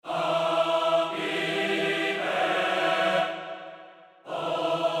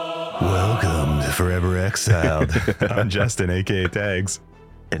Forever Exiled. I'm Justin, aka Tags.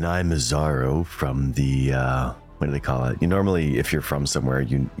 And I'm Azaro from the, what do they call it? You normally, if you're from somewhere,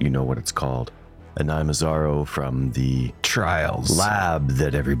 you know what it's called. And I'm Azaro from the Trials lab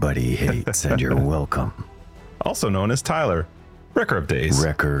that everybody hates, and you're welcome. Also known as Tyler. Wrecker of Days.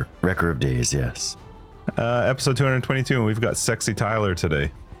 Wrecker of Days, yes. Episode 222, and we've got Sexy Tyler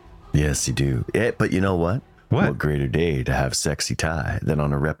today. Yes, you do. But you know what? What greater day to have Sexy Ty than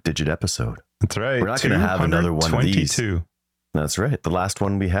on a Rep Digit episode? That's right. We're not going to have another one of these. 222. That's right. The last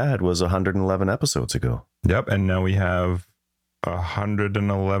one we had was 111 episodes ago. Yep, and now we have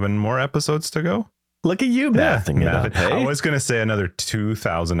 111 more episodes to go. Look at you mathing it up, hey? I was going to say another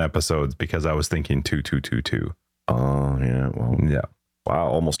 2,000 episodes because I was thinking 2222. Oh, yeah. Well, yeah. Wow,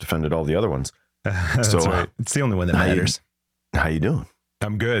 almost offended all the other ones. That's right. It's the only one that matters. How you doing?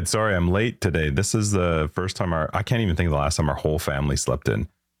 I'm good. Sorry, I'm late today. This is the first time I can't even think of the last time our whole family slept in.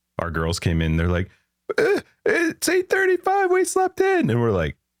 Our girls came in. They're like, it's 8:35. We slept in. And we're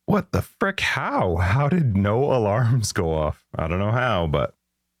like, what the frick? How did no alarms go off? I don't know how, but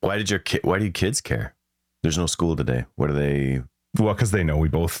why do you kids care? There's no school today. What are they? Well, because they know we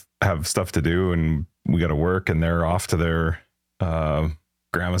both have stuff to do and we got to work, and they're off to their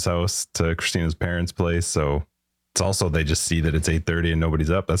grandma's house, to Christina's parents' place. So it's also, they just see that it's 8:30 and nobody's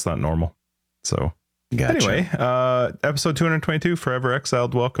up. That's not normal. So gotcha. Anyway, episode 222, Forever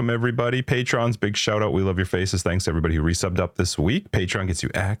Exiled. Welcome everybody. Patrons, big shout out. We love your faces. Thanks to everybody who resubbed up this week. Patreon gets you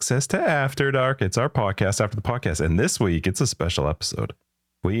access to After Dark. It's our podcast after the podcast. And this week it's a special episode.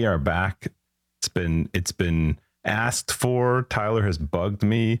 We are back. It's been asked for. Tyler has bugged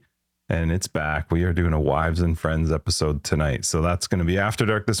me, and it's back. We are doing a Wives and Friends episode tonight. So that's going to be After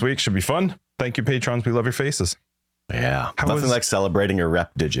Dark this week. Should be fun. Thank you, patrons. We love your faces. Yeah. Nothing like celebrating a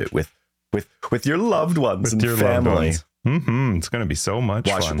Rep Digit with your loved ones and your family. It's going to be so much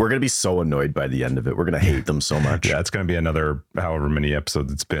fun. We're going to be so annoyed by the end of it. We're going to hate them so much. Yeah, it's going to be another however many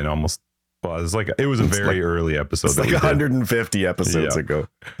episodes it's been. It was a very early episode. It's like 150 episodes ago.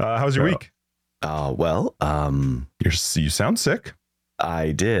 How's your week? You sound sick.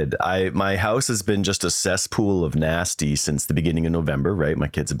 I did. My house has been just a cesspool of nasty since the beginning of November, right? My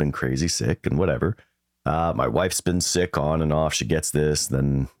kids have been crazy sick and whatever. My wife's been sick on and off. She gets this,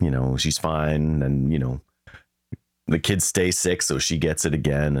 then, she's fine. And, the kids stay sick, so she gets it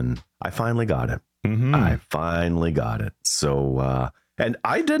again. And I finally got it. Mm-hmm. I finally got it. So, and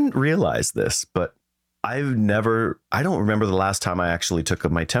I didn't realize this, but I don't remember the last time I actually took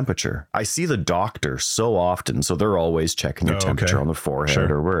my temperature. I see the doctor so often, so they're always checking your temperature on the forehead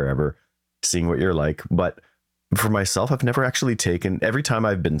or wherever, seeing what you're like. But for myself, I've never actually taken, every time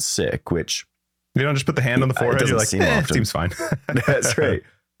I've been sick, which... You don't just put the hand on the forehead, you're like, it seems fine. That's right.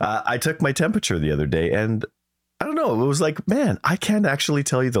 I took my temperature the other day, and I don't know, it was like, man, I can't actually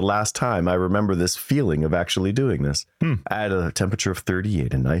tell you the last time I remember this feeling of actually doing this. I had a temperature of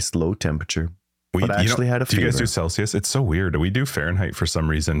 38, a nice low temperature. But I actually had a fever. Do you guys do Celsius? It's so weird. We do Fahrenheit for some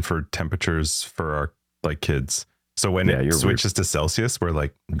reason for temperatures for our kids. So when it switches to Celsius, we're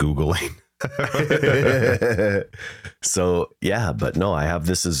like Googling. So yeah, but no, I have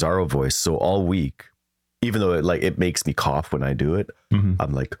this Azaro voice. So all week, even though it makes me cough when I do it,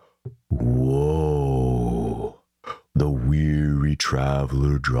 I'm like, whoa, the weary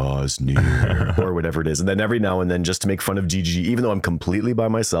traveler draws near, or whatever it is. And then every now and then, just to make fun of Gigi, even though I'm completely by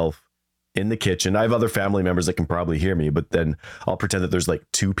myself in the kitchen, I have other family members that can probably hear me, but then I'll pretend that there's like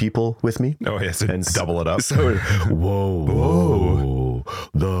two people with me. Oh yes, and double it up. So whoa,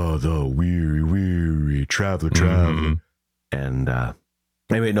 the weary traveler. And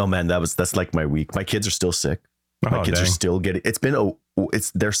anyway, no man, that's like my week. My kids are still sick. My kids are still getting.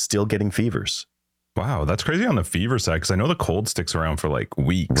 They're still getting fevers. Wow, that's crazy on the fever side, because I know the cold sticks around for like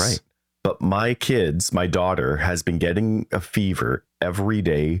weeks. Right, but my daughter has been getting a fever every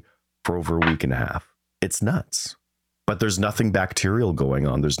day for over a week and a half. It's nuts. But there's nothing bacterial going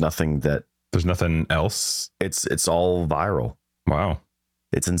on. There's nothing else. It's all viral. Wow.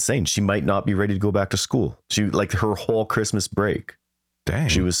 It's insane. She might not be ready to go back to school. She her whole Christmas break. Dang.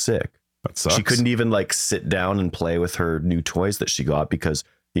 She was sick. That sucks. She couldn't even sit down and play with her new toys that she got because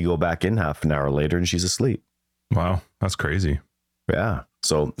you go back in half an hour later and she's asleep. Wow. That's crazy. Yeah.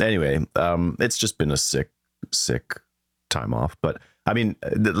 So anyway, it's just been a sick time off. But I mean,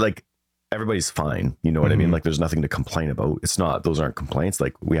 everybody's fine. You know what I mean? There's nothing to complain about. Those aren't complaints.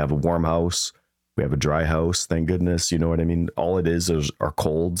 We have a warm house. We have a dry house. Thank goodness. You know what I mean? All it is are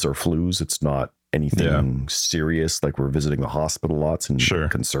colds or flus. It's not anything serious. We're visiting the hospital lots and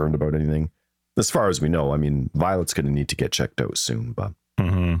concerned about anything. As far as we know, I mean, Violet's going to need to get checked out soon, but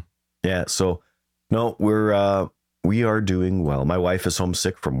yeah. So no, we're We are doing well. My wife is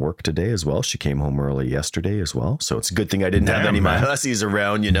homesick from work today as well. She came home early yesterday as well. So it's a good thing I didn't have any of my hussies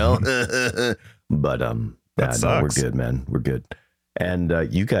around, you know. But yeah, no, we're good, man. We're good. And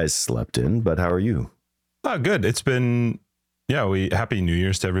you guys slept in, but how are you? Oh, good. It's been, happy New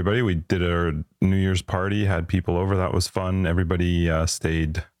Year's to everybody. We did our New Year's party, had people over. That was fun. Everybody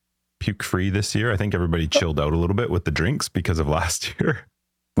stayed puke free this year. I think everybody chilled out a little bit with the drinks because of last year.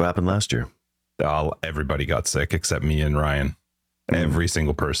 What happened last year? Everybody got sick except me and Ryan. Every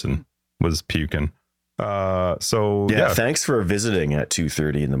single person was puking. Thanks for visiting at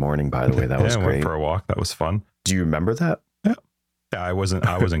 2:30 in the morning, by the way. That was great. Went for a walk. That was fun. Do you remember that? Yeah. I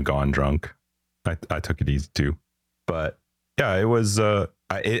wasn't gone drunk. I took it easy too. But yeah, it was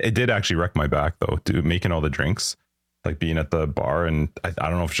it did actually wreck my back though, making all the drinks, like being at the bar, and I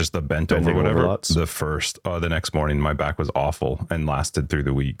don't know if it's just the bent over or whatever. The next morning my back was awful and lasted through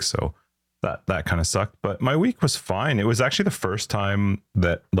the week. So that kind of sucked, but my week was fine. It was actually the first time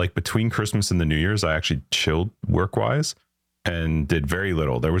that, like, between Christmas and the New Year's, I actually chilled work wise and did very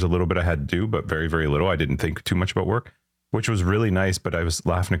little. There was a little bit I had to do, but very, very little. I didn't think too much about work, which was really nice. But I was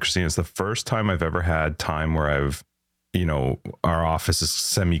laughing at Christina. It's the first time I've ever had time where our office is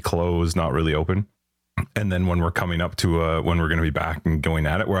semi-closed, not really open. And then when we're coming up to when we're going to be back and going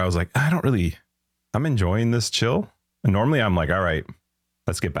at it, where I was like, I'm enjoying this chill. And normally I'm like, all right,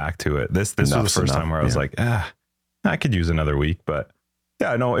 let's get back to it. This was the first time where I was like, I could use another week. But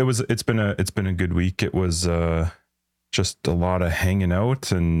yeah, no, it's been a good week. It was just a lot of hanging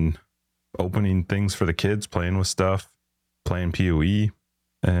out and opening things for the kids, playing with stuff, playing PoE.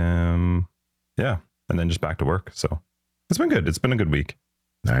 And then just back to work. So it's been good. It's been a good week.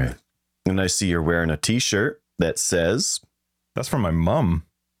 All right. And I see you're wearing a t-shirt that says, that's from my mom.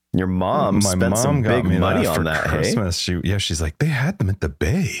 Your mom spent some big money on that, Christmas. Hey? She's like, they had them at the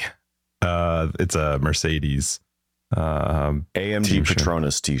Bay. It's a Mercedes AMG t-shirt.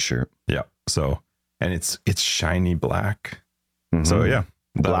 Petronas t-shirt. Yeah. So, and it's shiny black. Mm-hmm. So yeah,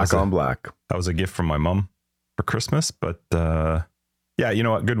 black on black. That was a gift from my mom for Christmas. But you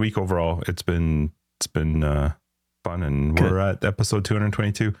know what? Good week overall. It's been fun, and we're at episode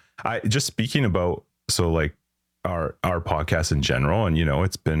 222. Just speaking about, so like, our podcast in general, and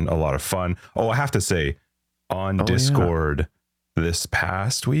it's been a lot of fun. I have to say, on Discord this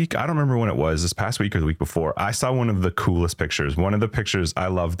past week, I don't remember when it was, this past week or the week before, I saw one of the coolest pictures. One of the pictures, I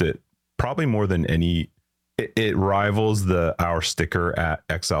loved it probably more than any. It rivals our sticker at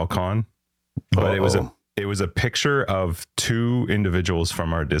XLCon, but it was a picture of two individuals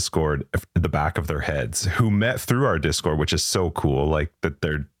from our Discord, the back of their heads, who met through our Discord, which is so cool. Like that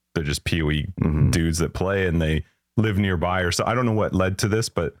they're just PoE dudes that play and they live nearby, or so. I don't know what led to this,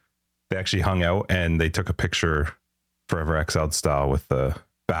 but they actually hung out and they took a picture Forever Exiled style with the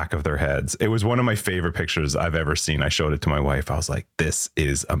back of their heads. It was one of my favorite pictures I've ever seen. I showed it to my wife. I was like, this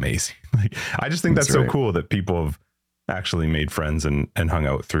is amazing. Like, I just think that's so cool that people have actually made friends and hung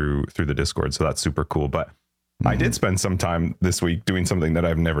out through the Discord. So that's super cool. But I did spend some time this week doing something that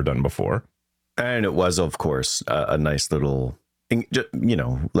I've never done before. And it was, of course, a nice little,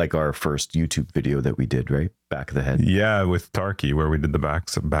 like our first YouTube video that we did, right? Back of the head. Yeah, with Tarky, where we did the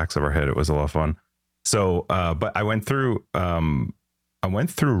backs of our head. It was a lot of fun. So, but I went through Reddit.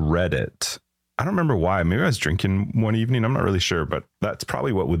 I don't remember why. Maybe I was drinking one evening. I'm not really sure, but that's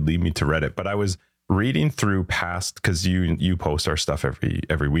probably what would lead me to Reddit. But I was reading through past, because you post our stuff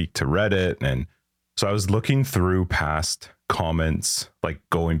every week to Reddit, and so I was looking through past comments, like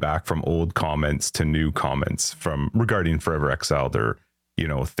going back from old comments to new comments regarding Forever Exiled, or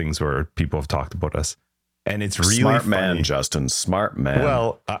things where people have talked about us, and it's really smart funny. Man, Justin, smart man.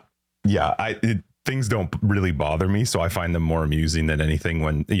 Well, things don't really bother me, so I find them more amusing than anything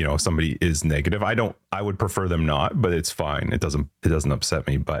when somebody is negative. I would prefer them not, but it's fine. It doesn't upset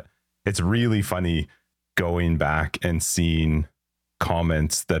me, but it's really funny going back and seeing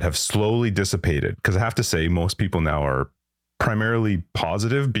comments that have slowly dissipated, because I have to say most people now are primarily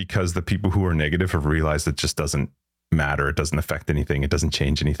positive, because the people who are negative have realized it just doesn't matter. It doesn't affect anything. It doesn't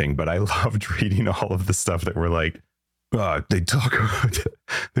change anything. But I loved reading all of the stuff that were like, they talk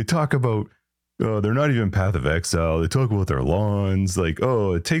about they're not even Path of Exile. They talk about their lawns, like,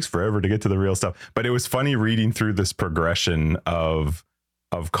 it takes forever to get to the real stuff. But it was funny reading through this progression of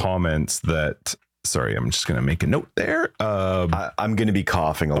comments that, sorry, I'm just going to make a note there. I'm going to be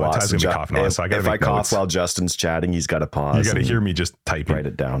coughing a lot. So if I cough while Justin's chatting, he's got to pause. You got to hear me just typing. Write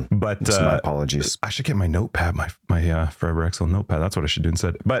it down. But my apologies. I should get my notepad, my Forever Exile notepad. That's what I should do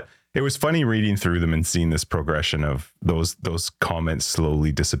instead. But it was funny reading through them and seeing this progression of those comments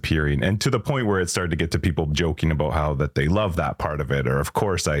slowly disappearing, and to the point where it started to get to people joking about how that they love that part of it. Or, of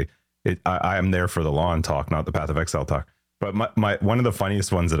course, I I am there for the lawn talk, not the Path of Exile talk. But my one of the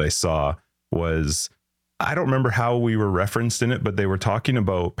funniest ones that I saw was, I don't remember how we were referenced in it, but they were talking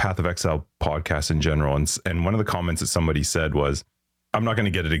about Path of Exile podcast in general. And one of the comments that somebody said was, I'm not going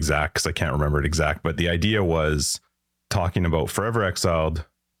to get it exact because I can't remember it exact, but the idea was talking about Forever Exiled.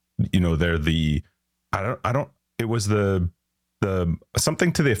 You know, they're the, it was the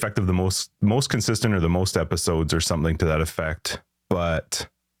something to the effect of the most consistent or the most episodes or something to that effect. But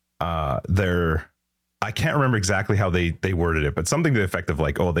I can't remember exactly how they worded it, but something to the effect of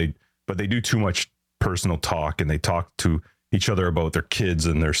like, they do too much personal talk, and they talk to each other about their kids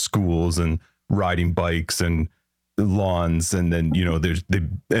and their schools and riding bikes and lawns, and then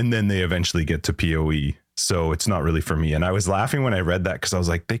and then they eventually get to PoE. So it's not really for me. And I was laughing when I read that because I was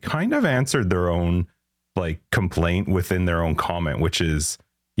like, they kind of answered their own like complaint within their own comment, which is,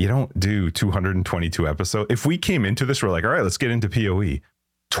 you don't do 222 episodes. If we came into this, we're like, all right, let's get into PoE.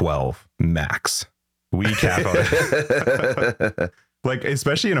 12 max. We cap on it. Like,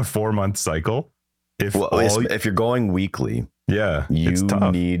 especially in a 4-month cycle. If you're going weekly, yeah, you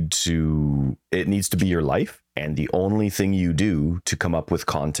need to, it needs to be your life. And the only thing you do to come up with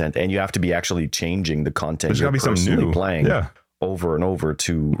content, and you have to be actually changing the content you're personally playing over and over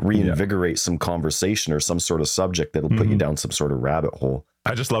to reinvigorate some conversation or some sort of subject that'll put you down some sort of rabbit hole.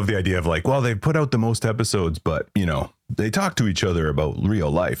 I just love the idea of like, well, they put out the most episodes, but they talk to each other about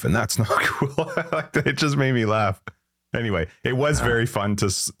real life, and that's not cool. It just made me laugh. Anyway, it was very fun to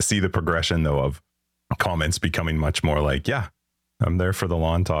see the progression though of comments becoming much more like, yeah, I'm there for the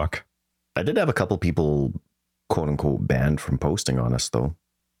lawn talk. I did have a couple people, quote unquote, banned from posting on us though,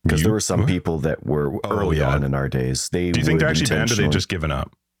 because there were some people that were early on in our days. Do you think they're actually banned, or they just given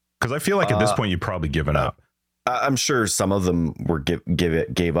up? Because I feel like at this point you've probably given up. I'm sure some of them were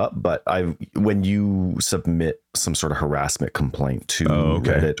gave up, but when you submit some sort of harassment complaint to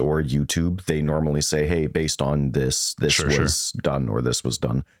Reddit or YouTube, they normally say, hey, based on this was done or this was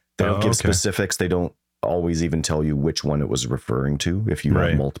done. They don't give specifics. They don't always even tell you which one it was referring to if you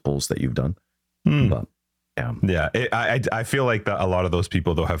have multiples that you've done. But I feel like that a lot of those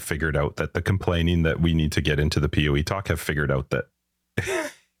people though have figured out that the complaining that we need to get into the PoE talk have figured out that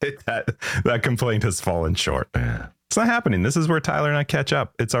that complaint has fallen short. It's not happening. This is where Tyler and I catch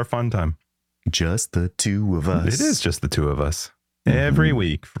up. It's our fun time. Just the two of us. It is just the two of us every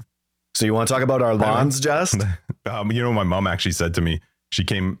week. So you want to talk about our lawns, Just? My mom actually said to me, she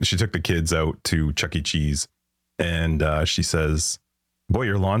took the kids out to Chuck E. Cheese, and she says, boy,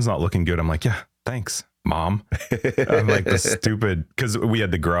 your lawn's not looking good. I'm like, yeah, thanks, Mom. I'm like, the stupid, because we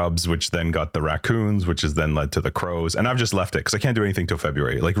had the grubs, which then got the raccoons, which has then led to the crows. And I've just left it because I can't do anything till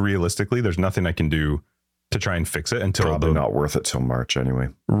February. Like, realistically, there's nothing I can do to try and fix it until probably not worth it till March anyway.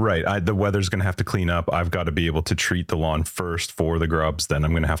 Right. The weather's going to have to clean up. I've got to be able to treat the lawn first for the grubs. Then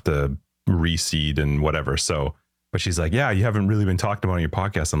I'm going to have to reseed and whatever. So, but she's like, yeah, you haven't really been talked about on your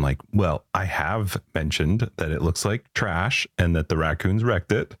podcast. I'm like, well, I have mentioned that it looks like trash and that the raccoons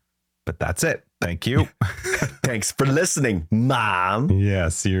wrecked it, but that's it. Thank you. Thanks for listening, Mom. Yeah,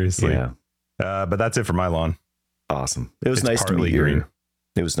 seriously. Yeah. But that's it for my lawn. Awesome. It was nice to meet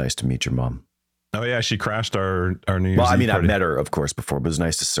It was nice to meet your mom. Oh yeah, she crashed our New Year's. Well, I mean, I've met her, of course, before, but it was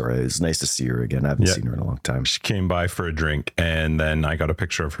nice to see her again. I haven't seen her in a long time. She came by for a drink, and then I got a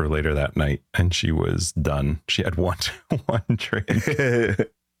picture of her later that night, and she was done. She had one drink.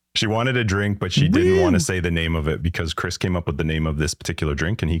 She wanted a drink, but she didn't want to say the name of it because Chris came up with the name of this particular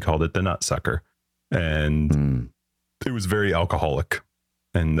drink, and he called it the Nutsucker, and it was very alcoholic.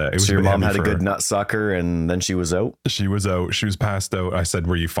 And it was so your mom had a good nutsucker, and then she was out. She was out. She was passed out. I said,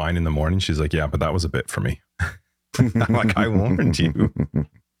 "Were you fine in the morning?" She's like, "Yeah, but that was a bit for me." I'm like, "I warned you."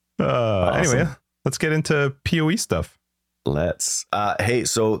 Awesome. Anyway, let's get into PoE stuff. Let's. Hey,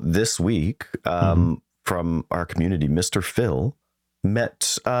 so this week, from our community, Mr. Phil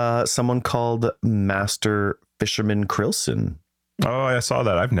met person called Master Fisherman Krilson. Oh, I saw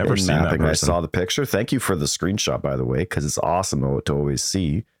that. I've never seen that person. I saw the picture. Thank you for the screenshot, by the way, because it's awesome to always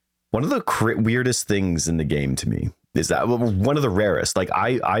see. One of the weirdest things in the game to me is that one of the rarest. Like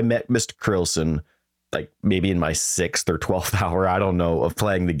I met Mr. Krilson like maybe in my 6th or 12th hour, I don't know, of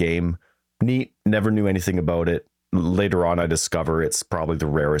playing the game. Neat. Never knew anything about it. Later on, I discover it's probably the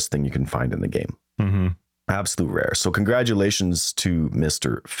rarest thing you can find in the game. Mm-hmm. Absolute rare. So congratulations to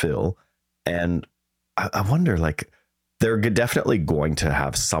Mr. Phil. And I wonder, like, they're definitely going to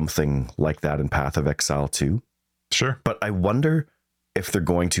have something like that in Path of Exile too. Sure. But I wonder if they're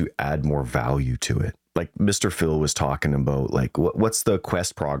going to add more value to it. Like Mr. Phil was talking about, like, what's the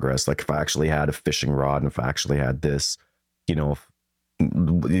quest progress? Like if I actually had a fishing rod and if I actually had this, you know,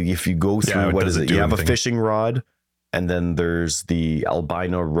 if you go through, what is it? You have a fishing rod and then there's the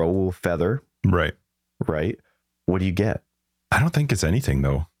albino roe feather, Right. right? What do you get? I don't think it's anything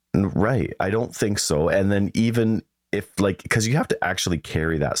though. Right. I don't think so. And then even if like, because you have to actually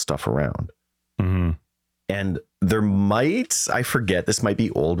carry that stuff around. Mm-hmm. And there might, I forget, this might be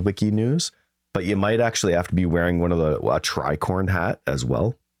old wiki news, but you might actually have to be wearing one of a tricorn hat as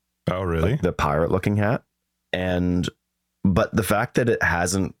well. Oh, really? Like the pirate looking hat. But the fact that it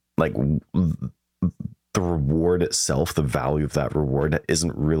hasn't, like, the reward itself, the value of that reward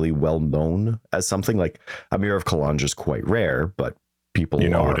isn't really well known as something. Like a Mirror of Kalandra is quite rare, but people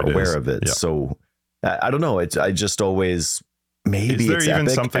are aware of it. Yeah. So I don't know. I just always, maybe is there it's even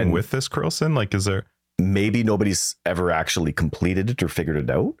epic, something with this, Krilson? Like, is there? Maybe nobody's ever actually completed it or figured it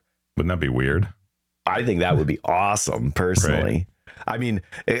out. Wouldn't that be weird? I think that would be awesome, personally. Right. I mean,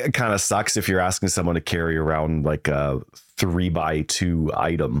 it kind of sucks if you're asking someone to carry around like a 3x2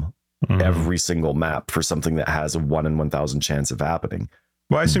 item every single map for something that has a 1 in 1,000 chance of happening.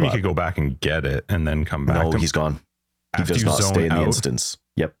 Well, I assume you could go back and get it and then come back. No, he's gone. He does not stay in the instance.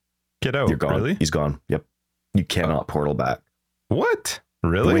 Yep. Get out. You're gone. Really? He's gone. Yep. You cannot portal back. What?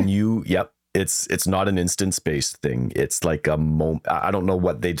 Really? When you, yep. It's not an instance based thing. It's like a moment. I don't know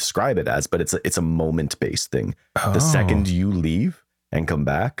what they describe it as, but it's a moment based thing. The second you leave and come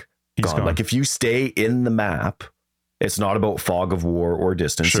back, gone. Like if you stay in the map, it's not about fog of war or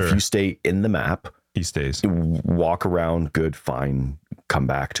distance. Sure. If you stay in the map, he stays. Walk around, good, fine, come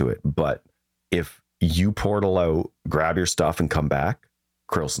back to it. But if you portal out, grab your stuff, and come back,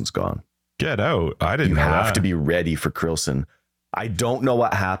 Krilson's gone. Get out! I didn't. You have to be ready for Krilson. I don't know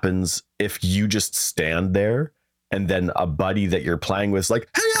what happens if you just stand there and then a buddy that you're playing with is like,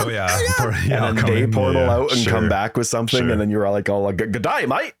 hey, oh yeah, and then they portal out and come back with something, and then you're all like, "Oh, good day,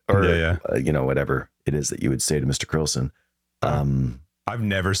 mate," or whatever it is that you would say to Mr. Krilson. I've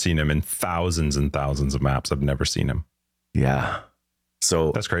never seen him in thousands and thousands of maps. I've never seen him. Yeah,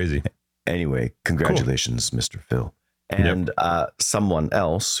 so that's crazy. Anyway, congratulations, cool. Mr. Phil, and someone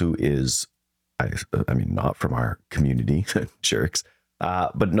else who is. I mean, not from our community, jerks.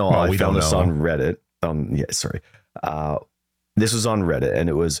 But no, I found this on Reddit. This was on Reddit, and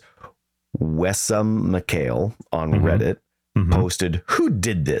it was Wessam McHale on Reddit posted, "Who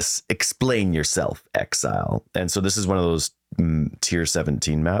did this? Explain yourself, Exile." And so this is one of those tier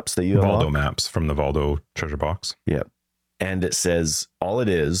 17 maps that you Valdo unlock. Maps from the Valdo treasure box. Yeah. And it says all it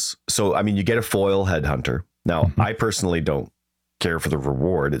is. So, I mean, you get a foil headhunter. Now, I personally don't care for the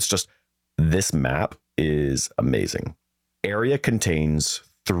reward. It's just, this map is amazing. Area contains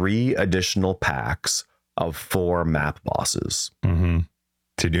 3 additional packs of 4 map bosses. So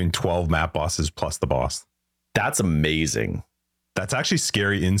you're doing 12 map bosses plus the boss. That's amazing. That's actually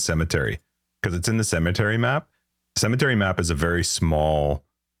scary in Cemetery because it's in the Cemetery map. Cemetery map is a very small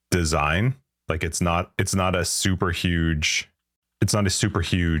design. Like it's not a super huge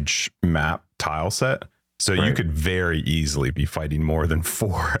map tile set. So you could very easily be fighting more than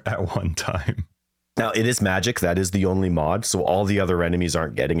 4 at one time. Now, it is magic. That is the only mod. So all the other enemies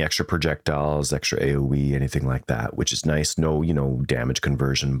aren't getting extra projectiles, extra AoE, anything like that, which is nice. No, damage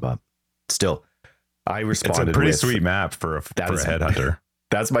conversion, but still, I responded. It's a pretty sweet map for a headhunter.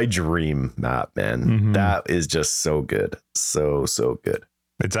 That's my dream map, man. That is just so good. So good.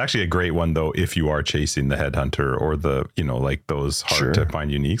 It's actually a great one, though, if you are chasing the headhunter or the, like those hard to find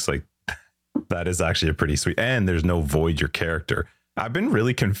uniques. Like, that is actually a pretty sweet, and there's no void your character. I've been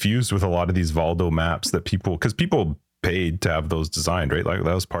really confused with a lot of these Valdo maps that people paid to have those designed, right? Like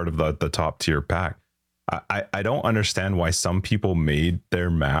that was part of the top tier pack. I don't understand why some people made their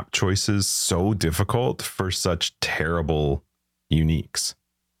map choices so difficult for such terrible uniques.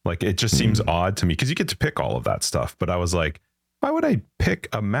 Like it just seems odd to me because you get to pick all of that stuff. But I was like, why would I pick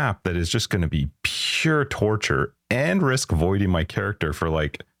a map that is just going to be pure torture and risk voiding my character for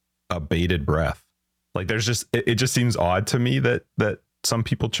like a bated breath? Like there's just, it just seems odd to me that some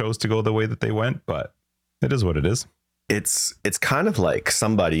people chose to go the way that they went, but it is what it is. It's kind of like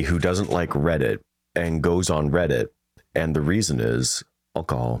somebody who doesn't like Reddit and goes on Reddit, and the reason is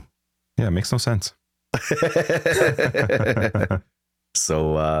alcohol. Yeah, it makes no sense.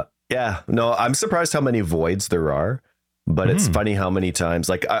 So no, I'm surprised how many voids there are, but it's funny how many times,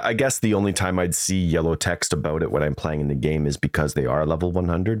 like I guess the only time I'd see yellow text about it when I'm playing in the game is because they are level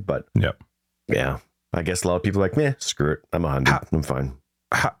 100, but yeah, I guess a lot of people are like, meh, screw it, I'm 100, I'm fine.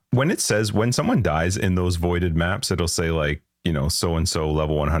 When someone dies in those voided maps, it'll say like, so and so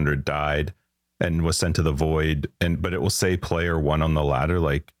level 100 died and was sent to the void, but it will say player 1 on the ladder.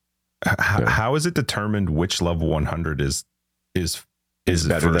 Like, how is it determined which level 100 is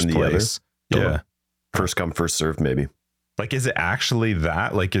better than the place? Yeah, first come, first served, maybe. Like, is it actually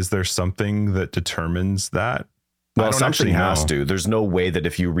that? Like, is there something that determines that? I Well, don't something actually has know. to. There's no way that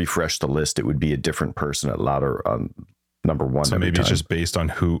if you refresh the list, it would be a different person at ladder number one. So every maybe it's time. just based on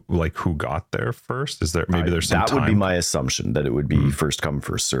who got there first. Is there there's some that time? would be my assumption that it would be first come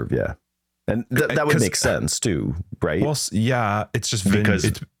first serve. Yeah, and that would make sense too, right? Well, yeah, it's just Because-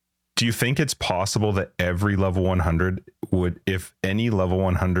 do you think it's possible that every level 100 would, if any level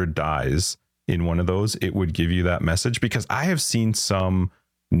 100 dies in one of those, it would give you that message? Because I have seen some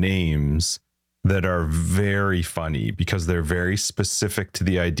names that are very funny because they're very specific to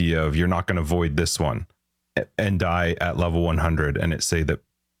the idea of you're not going to void this one and die at level 100, and it say that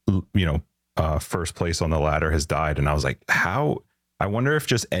first place on the ladder has died, and I was like, how? I wonder if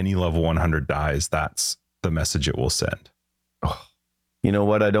just any level 100 dies, that's the message it will send. You know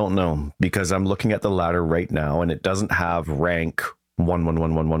what? I don't know, because I'm looking at the ladder right now, and it doesn't have rank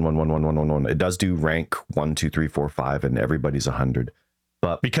 1. It does do rank 1, 2, 3, 4, 5, and everybody's 100.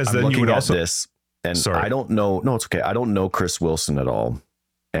 But Because I'm then you looking would at also this, and Sorry. I don't know. No, it's okay. I don't know Chris Wilson at all,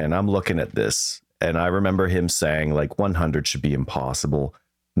 and I'm looking at this, and I remember him saying like 100 should be impossible.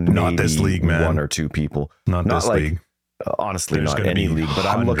 Not this Maybe league, man. One or two people. not this like- league. Honestly, There's not gonna any be league. But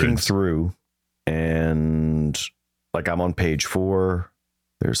I'm looking hundreds. through, and like I'm on page 4.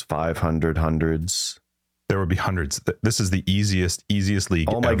 There's 500 hundreds. There would be hundreds. This is the easiest league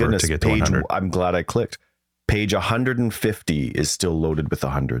Oh my ever goodness! to get to Page. 100. I'm glad I clicked. Page 150 is still loaded with the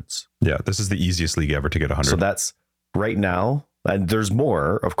hundreds. Yeah, this is the easiest league ever to get 100. So that's right now. And there's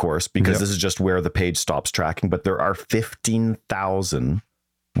more, of course, because Yep. this is just where the page stops tracking. But there are 15,000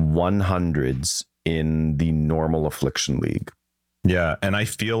 100s in the normal Affliction League. Yeah, and I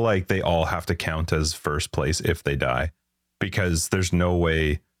feel like they all have to count as first place if they die, because there's no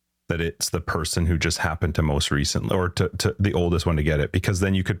way that it's the person who just happened to most recently or to the oldest one to get it, because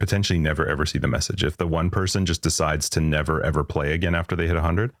then you could potentially never ever see the message if the one person just decides to never ever play again after they hit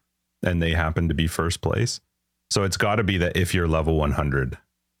 100 and they happen to be first place. So it's got to be that if you're level 100,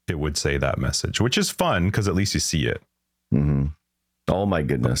 it would say that message, which is fun because at least you see it. Mm-hmm. Oh my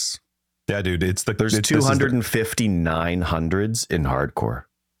goodness! Yeah, dude, There's this is the- 259 hundreds in hardcore.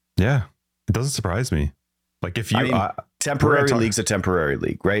 Yeah, it doesn't surprise me. Like if you, I mean, we're Temporary gonna talk- league's a temporary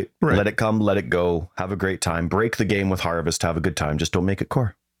league, right? Right. Let it come, let it go. Have a great time. Break the game with Harvest. Have a good time. Just don't make it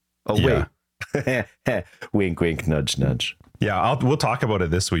core. Oh Yeah. wait, wink, wink, nudge, nudge. Yeah, we'll talk about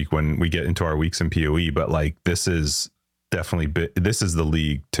it this week when we get into our weeks in PoE. But like, this is definitely this is the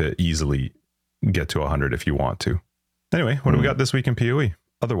league to easily get to 100 if you want to. Anyway, what do we got this week in PoE?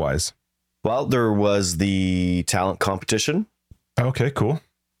 Otherwise, Well, there was the talent competition. okay, cool.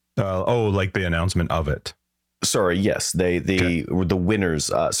 Like the announcement of it. Sorry, yes, they were the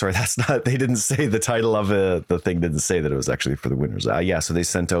winners. Sorry, that's not. They didn't say the title of it. The thing didn't say that it was actually for the winners. Yeah, so they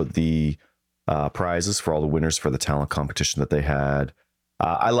sent out the prizes for all the winners for the talent competition that they had.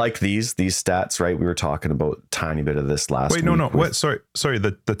 I like these stats. Right, we were talking about a tiny bit of this last. Wait, week no. with- What? Sorry.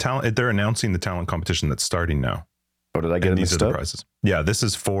 The talent. They're announcing the talent competition that's starting now. Oh, did I get And it these are mixed the up? prizes. Yeah, this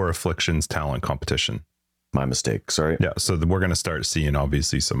is for Affliction's talent competition. My mistake. Sorry. Yeah, so we're gonna start seeing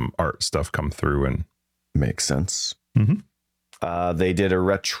obviously some art stuff come through and. Makes sense. Mhm. They did a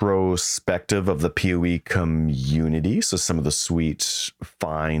retrospective of the PoE community. So some of the sweet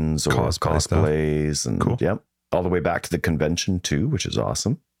finds or Cosplay stuff. cosplays and Cool. yep, all the way back to the convention too, which is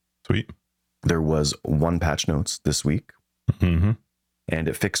awesome. Sweet. There was one patch notes this week Mm-hmm. and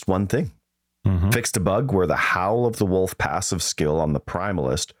it fixed one thing. Mm-hmm. Fixed a bug where the Howl of the Wolf passive skill on the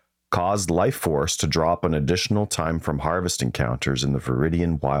Primalist caused Life Force to drop an additional time from harvest encounters in the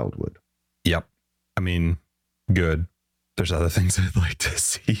Viridian Wildwood. Yep. I mean, good. There's other things I'd like to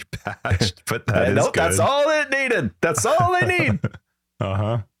see patched, but that is Nope, good. that's all it needed. That's all they need.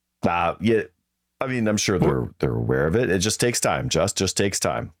 Uh-huh. Yeah, I mean, I'm sure they're aware of it. It just takes time. Just takes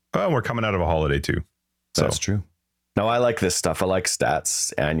time. Well, we're coming out of a holiday too. So That's true. No, I like this stuff. I like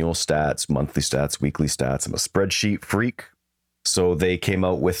stats, annual stats, monthly stats, weekly stats. I'm a spreadsheet freak. So they came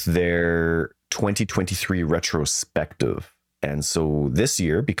out with their 2023 retrospective. And so this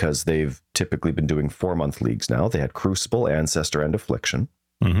year, because they've typically been doing 4-month leagues now, they had Crucible, Ancestor, and Affliction.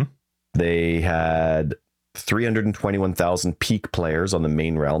 Mhm. They had 321,000 peak players on the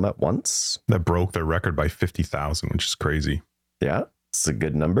main realm at once. that broke their record by 50,000, which is crazy. Yeah, it's a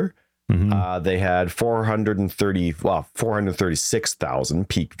good number. Mhm. They had 436,000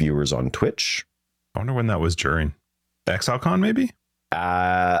 peak viewers on Twitch. I wonder when that was during ExileCon, maybe?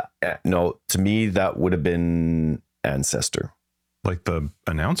 No, to me, that would have been Ancestor. Like the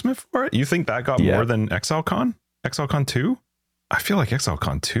announcement for it? You think that got Yeah. more than ExileCon? ExileCon 2? I feel like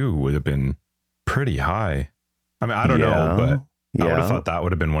ExileCon 2 would have been pretty high. I mean, I don't know, but I would have thought that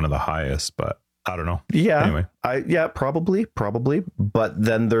would have been one of the highest, but I don't know. Yeah. Anyway. Probably. But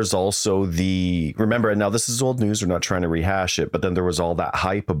then there's also remember, and now this is old news. We're not trying to rehash it, but then there was all that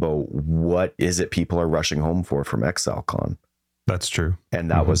hype about what is it people are rushing home for from ExileCon. That's true.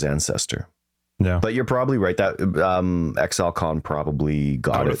 And that was Ancestor. Yeah. But you're probably right. That ExileCon probably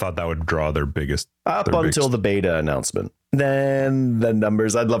got I would it. have thought that would draw their biggest. Up until the beta announcement. Then the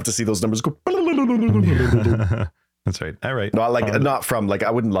numbers, I'd love to see those numbers go. That's right. All right. Not from like,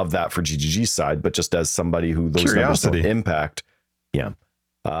 I wouldn't love that for GGG's side, but just as somebody who those numbers don't impact. Yeah.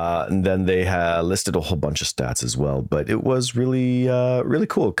 And then they listed a whole bunch of stats as well, but it was really, really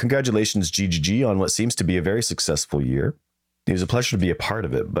cool. Congratulations, GGG, on what seems to be a very successful year. It was a pleasure to be a part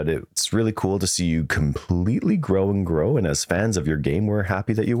of it, but it's really cool to see you completely grow and grow. And as fans of your game, we're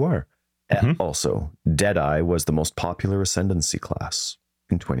happy that you are. And also, Deadeye was the most popular Ascendancy class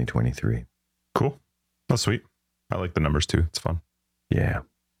in 2023. Cool. That's sweet. I like the numbers too. It's fun. Yeah.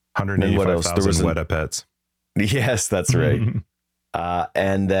 185,000 Weta pets. Yes, that's right.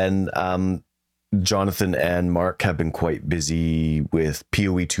 And then Jonathan and Mark have been quite busy with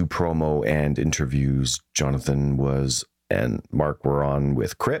PoE2 promo and interviews. Jonathan and Mark were on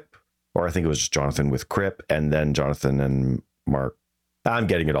with Crip, or I think it was just Jonathan with Crip, and then Jonathan and Mark, I'm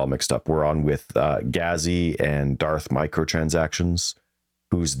getting it all mixed up, we're on with Gazi and Darth Microtransactions,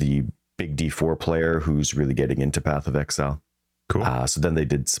 who's the big D4 player who's really getting into Path of Exile. Cool. So then they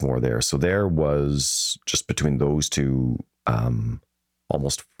did some more there. So there was, just between those two,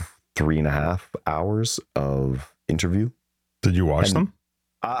 almost 3.5 hours of interview. Did you watch them?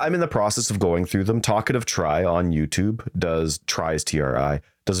 I'm in the process of going through them. Talkative Try on YouTube tries TRI,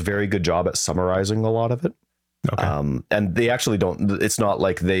 does a very good job at summarizing a lot of it. Okay. And they actually it's not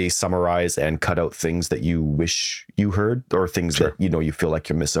like they summarize and cut out things that you wish you heard or things that, you feel like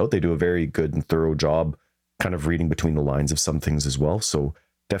you miss out. They do a very good and thorough job kind of reading between the lines of some things as well. So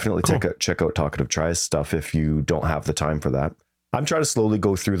definitely check out Talkative Try's stuff if you don't have the time for that. I'm trying to slowly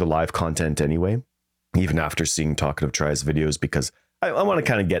go through the live content anyway, even after seeing Talkative Try's videos, because I want to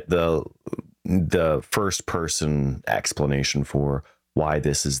kind of get the first person explanation for why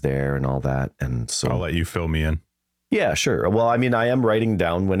this is there and all that. And so I'll let you fill me in. Yeah, sure. Well, I mean, I am writing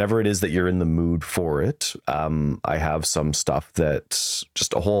down whenever it is that you're in the mood for it. I have some stuff that's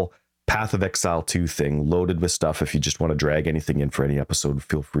just a whole Path of Exile 2 thing loaded with stuff. If you just want to drag anything in for any episode,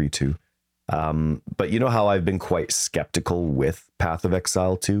 feel free to. But you know how I've been quite skeptical with Path of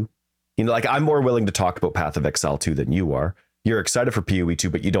Exile 2? Like I'm more willing to talk about Path of Exile 2 than you are. You're excited for PoE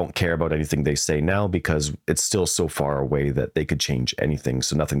 2, but you don't care about anything they say now because it's still so far away that they could change anything.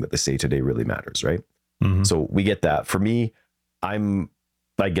 So nothing that they say today really matters, right? Mm-hmm. So we get that. For me, I'm,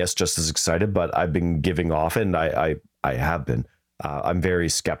 I guess, just as excited, but I've been giving off, and I have been. I'm very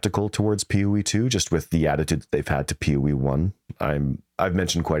skeptical towards PoE 2, just with the attitude that they've had to PoE 1. I've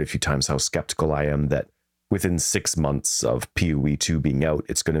mentioned quite a few times how skeptical I am that within 6 months of PoE 2 being out,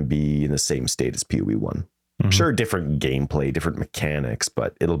 it's going to be in the same state as PoE 1. Mm-hmm. Sure, different gameplay, different mechanics,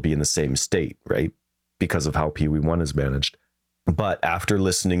 but it'll be in the same state, right? Because of how PoE 1 is managed. But after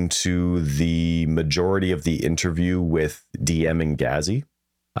listening to the majority of the interview with DM and Gazi,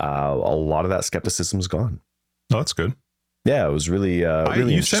 a lot of that skepticism is gone. Oh, that's good. Yeah, it was really,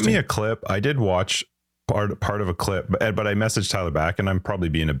 really. You sent me a clip. I did watch part of a clip, but I messaged Tyler back, and I'm probably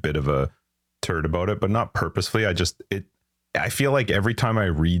being a bit of a turd about it, but not purposefully. I feel like every time I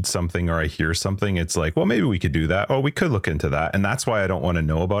read something or I hear something, it's like, well, maybe we could do that. Oh, we could look into that. And that's why I don't want to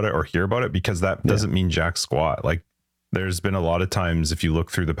know about it or hear about it, because that doesn't mean jack squat. Like there's been a lot of times, if you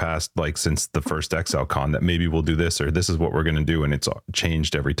look through the past, like since the first ExileCon, that maybe we'll do this or this is what we're going to do. And it's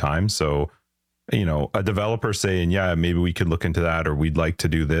changed every time. So, a developer saying, yeah, maybe we could look into that or we'd like to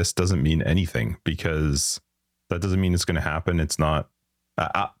do this doesn't mean anything, because that doesn't mean it's going to happen. It's not.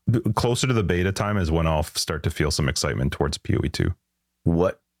 Closer to the beta time is when I'll start to feel some excitement towards PoE 2.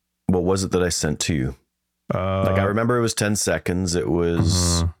 What was it that I sent to you? I remember it was 10 seconds. It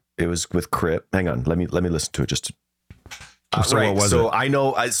was with Crip. Hang on, let me listen to it just. Right. So I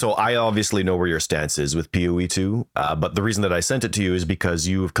know. So I obviously know where your stance is with PoE 2. But the reason that I sent it to you is because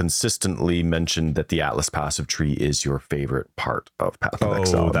you have consistently mentioned that the Atlas passive tree is your favorite part of Path of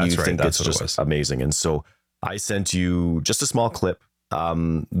Exile. That's you right. think That's it's just amazing, and so I sent you just a small clip.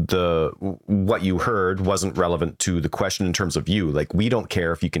 What you heard wasn't relevant to the question in terms of you. Like, we don't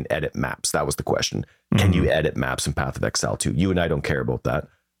care if you can edit maps. That was the question. Can you edit maps in Path of Exile 2? You and I don't care about that.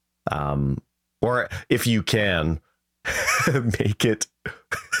 Or if you can, make it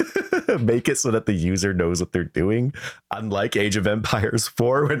so that the user knows what they're doing. Unlike Age of Empires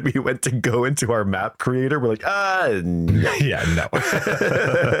 4, when we went to go into our map creator, we're like, no. Yeah, no.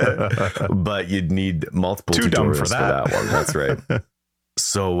 But you'd need multiple Too tutorials dumb for for that one. That's right.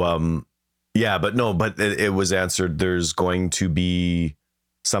 So Yeah, but no, but it was answered. There's not going to be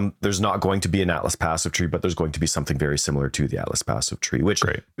an Atlas passive tree, but there's going to be something very similar to the Atlas passive tree, which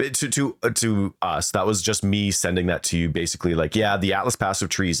Great. to us, that was just me sending that to you. Basically, like, yeah, the Atlas passive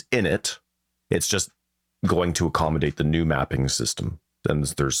tree is in it. It's just going to accommodate the new mapping system. And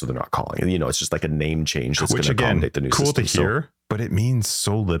so they're not calling it, it's just like a name change. That's Which going to again, accommodate the new cool system. to hear, but it means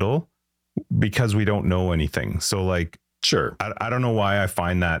so little because we don't know anything. So like, Sure. I don't know why I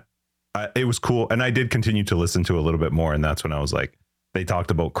find that it was cool. And I did continue to listen to a little bit more. And that's when I was like, they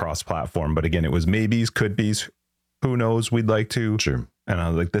talked about cross platform, but again, it was maybes, could be's, who knows, we'd like to. Sure. And I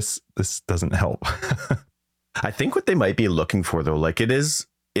was like, this doesn't help. I think what they might be looking for, though, like, it is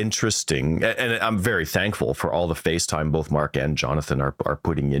interesting. And I'm very thankful for all the FaceTime both Mark and Jonathan are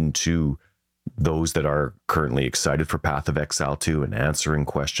putting into those that are currently excited for Path of Exile 2 and answering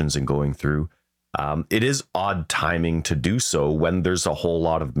questions and going through. It is odd timing to do so when there's a whole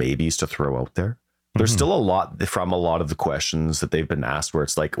lot of maybes to throw out there. There's still a lot from a lot of the questions that they've been asked where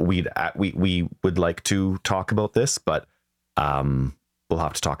it's like, we would like to talk about this, but we'll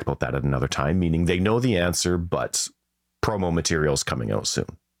have to talk about that at another time, meaning they know the answer, but promo materials coming out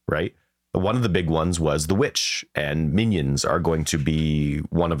soon, right? One of the big ones was The Witch, and minions are going to be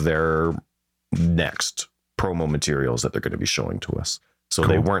one of their next promo materials that they're going to be showing to us. So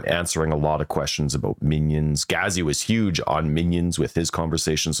They weren't answering a lot of questions about minions. Gazzy was huge on minions with his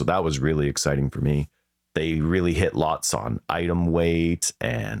conversation, so that was really exciting for me. They really hit lots on item weight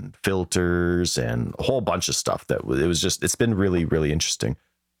and filters and a whole bunch of stuff it's been really, really interesting.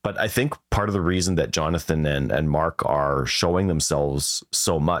 But I think part of the reason that Jonathan and Mark are showing themselves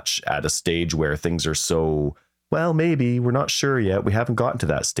so much at a stage where things are so, well, maybe we're not sure yet, we haven't gotten to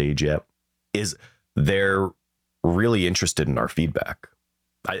that stage yet, is they're really interested in our feedback.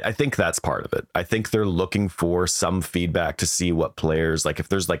 I think that's part of it. I think they're looking for some feedback to see what players, like if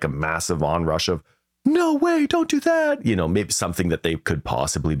there's like a massive onrush of, no way, don't do that. Maybe something that they could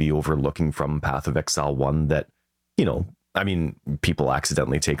possibly be overlooking from Path of Exile 1 that, people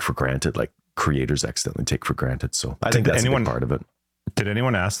accidentally take for granted, like creators accidentally take for granted. So I think that's a big part of it. Did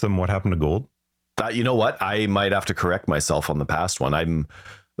anyone ask them what happened to gold? You know what? I might have to correct myself on the past one.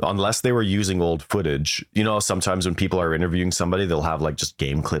 Unless they were using old footage, sometimes when people are interviewing somebody, they'll have like just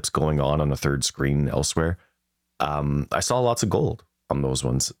game clips going on a third screen elsewhere. I saw lots of gold on those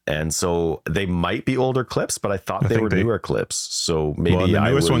ones. And so they might be older clips, but I thought they were newer clips. So maybe the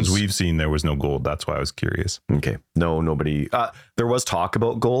newest ones we've seen, there was no gold. That's why I was curious. Okay. No, nobody. There was talk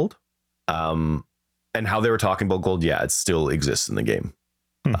about gold and how they were talking about gold. Yeah, it still exists in the game.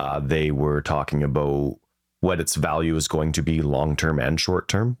 They were talking about what its value is going to be long-term and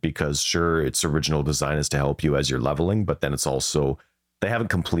short-term, because sure, its original design is to help you as you're leveling, but then it's also, they haven't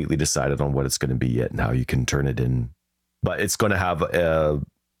completely decided on what it's going to be yet and how you can turn it in. But it's going to have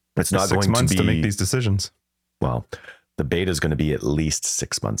it's not going to be 6 months to make these decisions. Well, the beta is going to be at least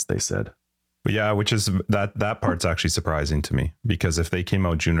 6 months, they said. Yeah, which is that part's actually surprising to me, because if they came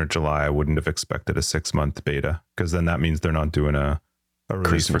out June or July, I wouldn't have expected a 6-month beta, because then that means they're not doing a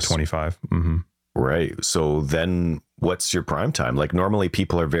release Christmas. For 25. Mm-hmm. Right. So then what's your prime time? Like normally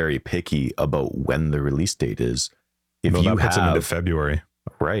people are very picky about when the release date is. If you puts it into February.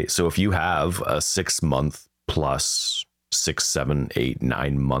 Right. So if you have a 6 month plus 6, 7, 8,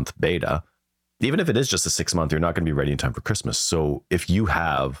 9 month beta, even if it is just a 6 month, you're not going to be ready in time for Christmas. So if you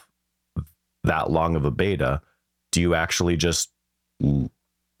have that long of a beta, do you actually just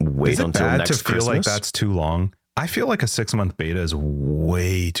wait until next Christmas? To feel like that's too long? I feel like a 6 month beta is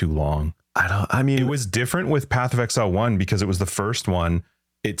way too long. It was different with Path of Exile 1 because it was the first one.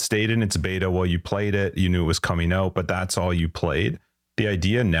 It stayed in its beta while you played it. You knew it was coming out, but that's all you played. The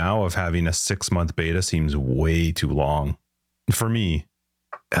idea now of having a 6 month beta seems way too long for me.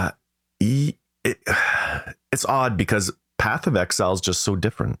 It's odd because Path of Exile is just so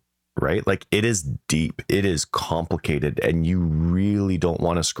different, right? Like it is deep, it is complicated, and you really don't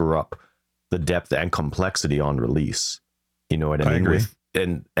want to screw up the depth and complexity on release. You know what I mean? Agree.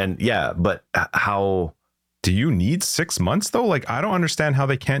 And yeah, but how do you need 6 months though? Like, I don't understand how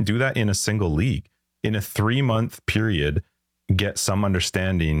they can't do that in a single league in a 3-month period, get some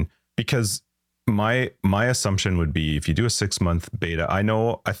understanding, because my assumption would be if you do a 6 month beta, I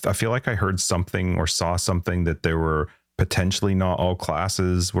feel like I heard something or saw something that there were potentially not all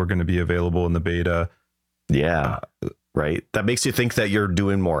classes were going to be available in the beta. Yeah. Right. That makes you think that you're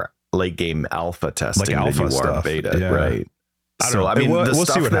doing more late game alpha testing like than you are beta. Yeah. Right. So I mean, we'll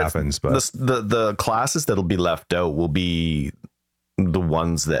see what happens, but the classes that'll be left out will be the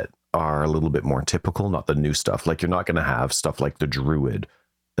ones that are a little bit more typical, not the new stuff. Like you're not going to have stuff like the Druid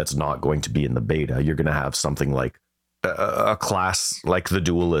that's not going to be in the beta. You're going to have something like a class like the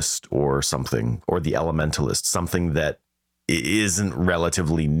Duelist or something, or the Elementalist, something that isn't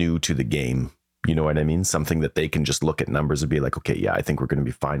relatively new to the game. You know what I mean? Something that they can just look at numbers and be like, okay, yeah, I think we're going to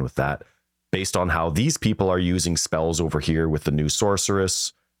be fine with that. Based on how these people are using spells over here with the new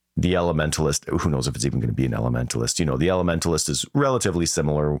Sorceress, the Elementalist, who knows if it's even going to be an Elementalist? You know, the Elementalist is relatively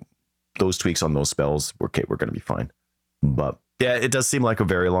similar. Those tweaks on those spells, okay, we're going to be fine. But yeah, it does seem like a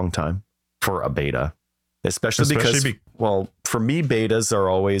very long time for a beta. Especially because, well, for me, betas are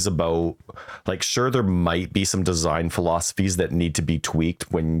always about, like, sure, there might be some design philosophies that need to be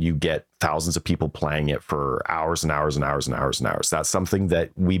tweaked when you get thousands of people playing it for hours and hours and hours and hours and hours. That's something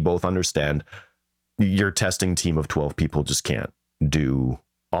that we both understand. Your testing team of 12 people just can't do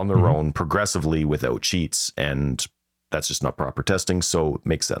on their own progressively without cheats. And that's just not proper testing. So it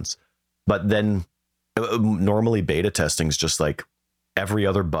makes sense. But then normally beta testing is just like every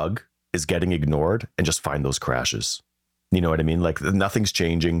other bug is getting ignored and just find those crashes. You know what I mean? Like nothing's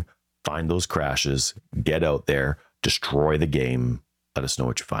changing. Find those crashes, get out there, destroy the game. Let us know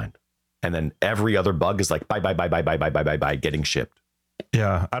what you find. And then every other bug is like, bye, getting shipped.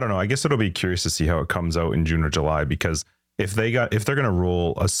 Yeah. I don't know. I guess it'll be curious to see how it comes out in June or July, because if they're going to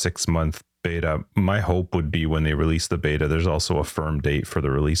roll a 6-month beta, my hope would be when they release the beta, there's also a firm date for the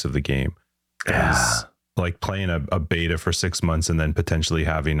release of the game. Yeah. Like playing a beta for 6 months and then potentially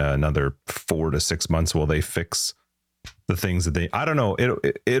having another 4 to 6 months while they fix the things that I don't know.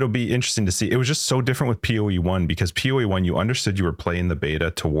 It'll be interesting to see. It was just so different with PoE 1, because PoE 1, you understood you were playing the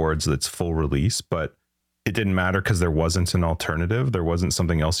beta towards its full release, but it didn't matter because there wasn't an alternative. There wasn't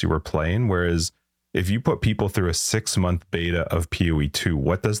something else you were playing. Whereas if you put people through a 6-month beta of PoE 2,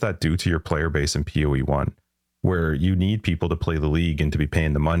 what does that do to your player base in PoE 1? Where you need people to play the league and to be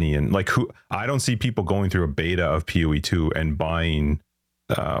paying the money, and like I don't see people going through a beta of PoE 2 and buying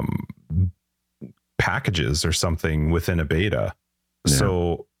packages or something within a beta. Yeah.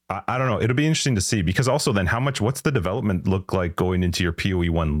 So I don't know. It'll be interesting to see, because also then what's the development look like going into your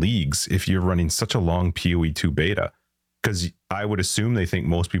PoE 1 leagues if you're running such a long PoE 2 beta? Because I would assume they think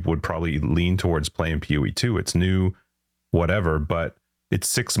most people would probably lean towards playing PoE 2. It's new, whatever, but it's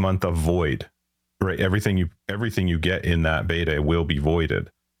 6 months of void. Right, everything you get in that beta will be voided.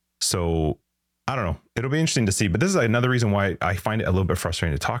 So I don't know. It'll be interesting to see. But this is another reason why I find it a little bit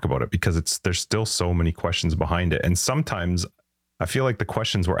frustrating to talk about it, because there's still so many questions behind it. And sometimes I feel like the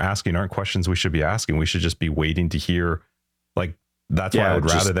questions we're asking aren't questions we should be asking. We should just be waiting to hear. Like that's why I would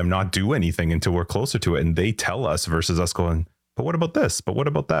rather them not do anything until we're closer to it and they tell us, versus us going, but what about this? But what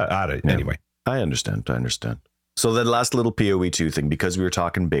about that? Anyway, I understand. So that last little PoE 2 thing, because we were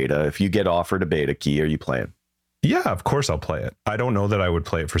talking beta, if you get offered a beta key, are you playing? Yeah, of course I'll play it. I don't know that I would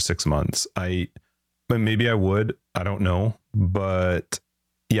play it for 6 months. But maybe I would. I don't know. But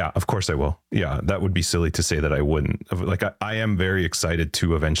yeah, of course I will. Yeah, that would be silly to say that I wouldn't. Like I am very excited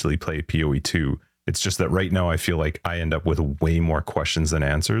to eventually play PoE 2. It's just that right now I feel like I end up with way more questions than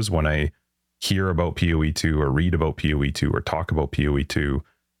answers when I hear about PoE 2 or read about PoE 2 or talk about PoE 2.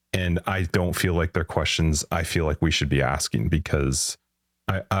 And I don't feel like they're questions I feel like we should be asking, because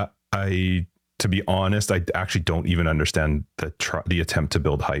I to be honest, I actually don't even understand the attempt to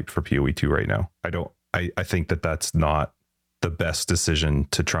build hype for PoE 2 right now. I think that's not the best decision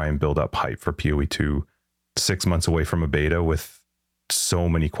to try and build up hype for PoE 2 6 months away from a beta with so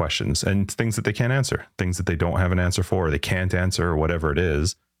many questions and things that they can't answer, things that they don't have an answer for, or they can't answer, or whatever it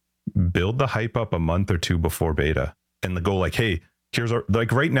is. Build the hype up a month or two before beta and go like, hey, here's our,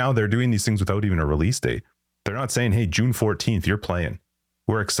 like right now they're doing these things without even a release date. They're not saying, hey, June 14th, you're playing.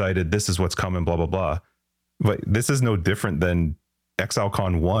 We're excited. This is what's coming, blah, blah, blah. But this is no different than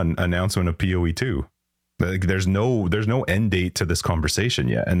ExileCon 1 announcement of PoE 2. Like there's no end date to this conversation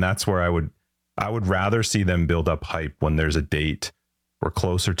yet. And that's where I would rather see them build up hype when there's a date. We're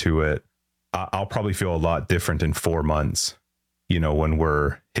closer to it. I'll probably feel a lot different in 4 months, when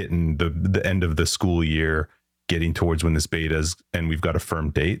we're hitting the end of the school year, getting towards when this beta is and we've got a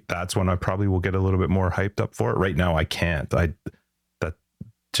firm date. That's when I probably will get a little bit more hyped up for it. Right now I can't. That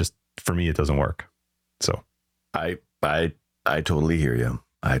just, for me, it doesn't work. So I totally hear you.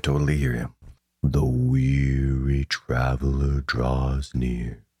 The weary traveler draws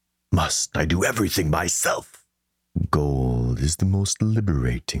near. Must I do everything myself? Gold is the most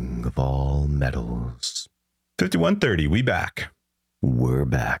liberating of all metals. 5130, we back. We're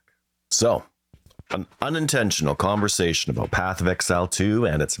back. So, an unintentional conversation about Path of Exile 2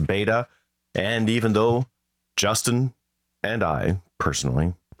 and its beta. And even though Justin and I,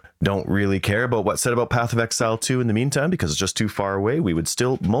 personally, don't really care about what's said about Path of Exile 2 in the meantime, because it's just too far away, we would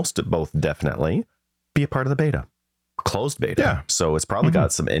still, both definitely, be a part of the beta. Closed beta. Yeah. So it's probably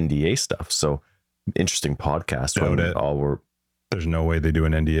got some NDA stuff. So interesting podcast. Doubt When it. all were, There's no way they do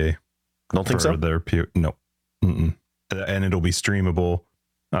an NDA. don't think so. No. Mm-mm. And it'll be streamable.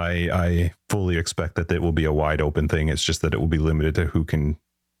 I fully expect that it will be a wide open thing. It's just that it will be limited to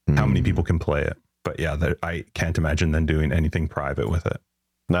how many people can play it. But yeah, I can't imagine them doing anything private with it.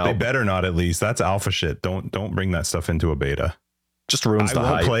 Now, They better not, at least. That's alpha shit. Don't bring that stuff into a beta. just ruins I the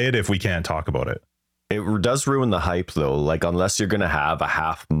won't hype. play it if we can't talk about it. It does ruin the hype though. Like unless you're going to have a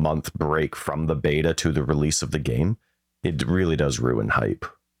half-month break from the beta to the release of the game, it really does ruin hype.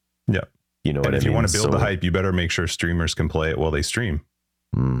 Yeah. You know And what I if mean? you want to build So- the hype, you better make sure streamers can play it while they stream.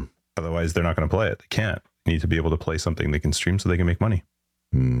 Hmm. Otherwise, they're not going to play it. They can't. They need to be able to play something they can stream so they can make money.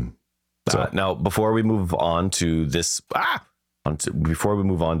 Hmm. So- Now, before we move on to this, before we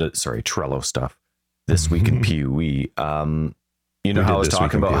move on to Trello stuff, this week in PoE, you know We how did I was this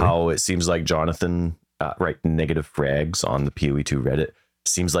talking week in about PoE. how it seems like Jonathan, negative frags on the PoE2 Reddit.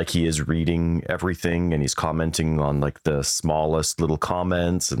 Seems like he is reading everything and he's commenting on like the smallest little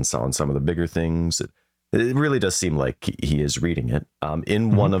comments and on some of the bigger things. It really does seem like he is reading it.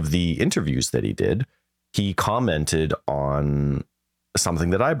 In one of the interviews that he did, he commented on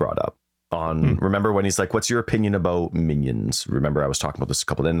something that I brought up. Remember when he's like, what's your opinion about minions? Remember I was talking about this a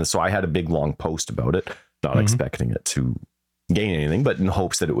couple of days. And so I had a big long post about it, not expecting it to gain anything, but in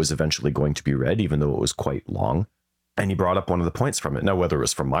hopes that it was eventually going to be read, even though it was quite long. And he brought up one of the points from it. Now, whether it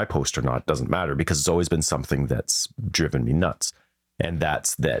was from my post or not, doesn't matter because it's always been something that's driven me nuts. And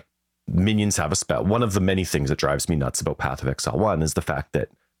that's that minions have a spell. One of the many things that drives me nuts about Path of Exile 1 is the fact that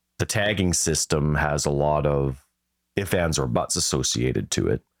the tagging system has a lot of if, ands, or buts associated to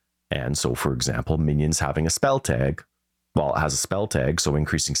it. And so, for example, minions having a spell tag, well, it has a spell tag, so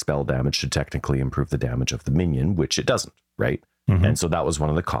increasing spell damage should technically improve the damage of the minion, which it doesn't, right? Mhm. And so that was one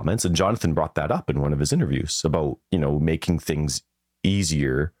of the comments. And Jonathan brought that up in one of his interviews about, making things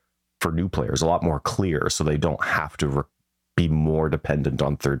easier for new players, a lot more clear, so they don't have to be more dependent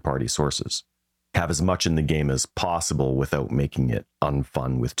on third-party sources. Have as much in the game as possible without making it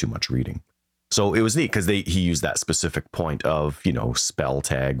unfun with too much reading. So it was neat because he used that specific point of, spell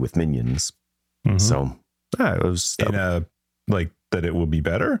tag with minions. Mhm. So yeah, it was that it will be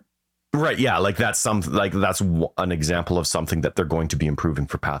better. right. Yeah. Like that's an example of something that they're going to be improving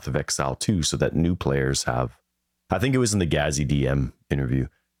for Path of Exile 2 so that new players have, I think it was in the Gazzy DM interview.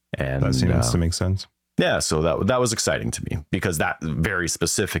 And That seems to make sense. yeah, so that was exciting to me because that very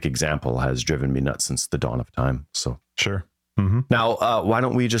specific example has driven me nuts since the dawn of time. So Sure. Mm-hmm. now, why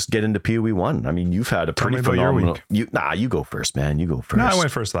don't we just get into PoE 1? I mean, you've had a Tell me pretty about your phenomenal. week. You go first, man. You go first. No, I went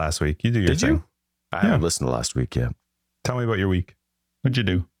first last week. You do your Did thing. you? I haven't listened to last week yet. Tell me about your week. What'd you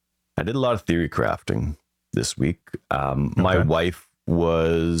do? I did a lot of theory crafting this week. My Okay. wife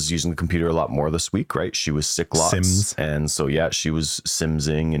was using the computer a lot more this week, right? She was sick lots. Sims. And so, yeah, she was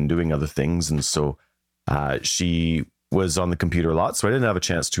simsing and doing other things. And so she was on the computer a lot. So I didn't have a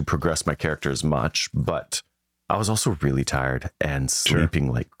chance to progress my character as much, but I was also really tired and sleeping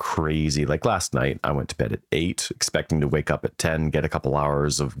like crazy. Like last night, I went to bed at 8, expecting to wake up at 10, get a couple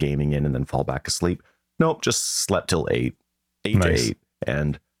hours of gaming in and then fall back asleep. Nope, just slept till 8 Nice. to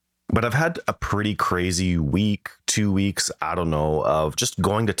 8. But I've had a pretty crazy week, 2 weeks, I don't know, of just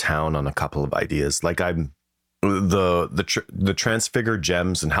going to town on a couple of ideas. Like I'm the transfigure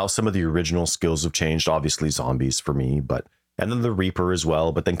gems and how some of the original skills have changed. Obviously zombies for me, and then the Reaper as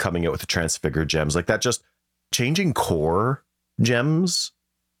well. But then coming out with the transfigure gems like that, just changing core gems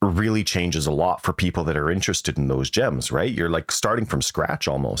really changes a lot for people that are interested in those gems, right? You're like starting from scratch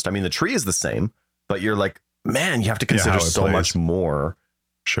almost. I mean, the tree is the same, but you're like, man, you have to consider how it so plays. much more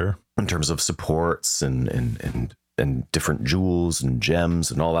Sure. in terms of supports and different jewels and gems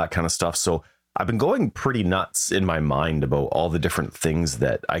and all that kind of stuff. So I've been going pretty nuts in my mind about all the different things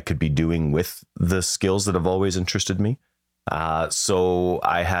that I could be doing with the skills that have always interested me. So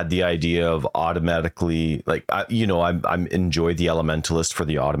I had the idea of automatically, I'm enjoy the Elementalist for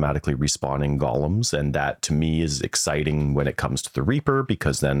the automatically respawning golems, and that to me is exciting when it comes to the Reaper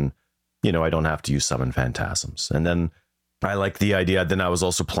because then, I don't have to use summon phantasms. And then I like the idea. Then I was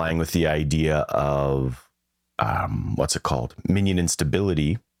also playing with the idea of what's it called? Minion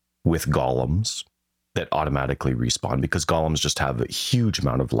instability with golems that automatically respawn because golems just have a huge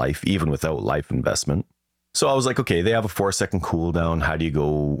amount of life even without life investment. So I was like, okay, they have a 4-second cooldown. How do you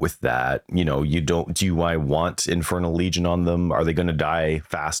go with that? Do I want Infernal Legion on them? Are they going to die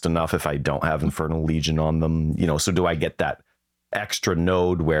fast enough if I don't have Infernal Legion on them? So do I get that extra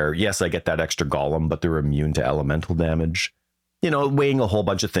node where, yes, I get that extra golem, but they're immune to elemental damage? Weighing a whole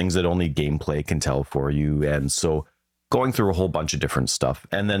bunch of things that only gameplay can tell for you. And so going through a whole bunch of different stuff.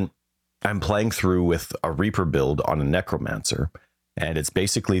 And then I'm playing through with a Reaper build on a Necromancer. And it's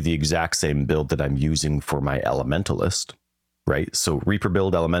basically the exact same build that I'm using for my Elementalist, right? So Reaper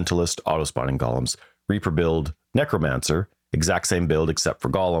build, Elementalist, auto-spawning golems. Reaper build, Necromancer, exact same build except for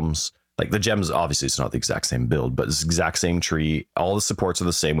golems. Like the gems, obviously it's not the exact same build, but it's the exact same tree. All the supports are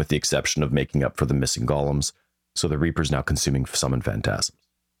the same with the exception of making up for the missing golems. So the Reaper's now consuming summon phantasms.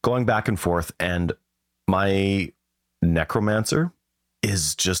 Going back and forth, and my Necromancer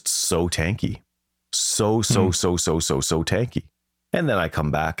is just so tanky. So tanky. And then I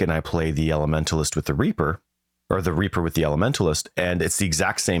come back and I play the Elementalist with the Reaper, or the Reaper with the Elementalist, and it's the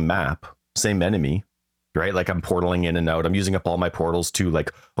exact same map, same enemy, right? Like I'm portaling in and out. I'm using up all my portals to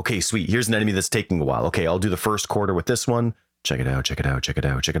like, okay, sweet. Here's an enemy that's taking a while. Okay, I'll do the first quarter with this one. Check it out.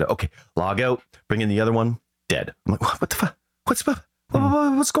 Okay, log out, bring in the other one, dead. I'm like, what the fuck? What's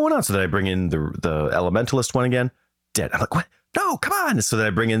going on? So then I bring in the Elementalist one again, dead. I'm like, what? No, come on. So then I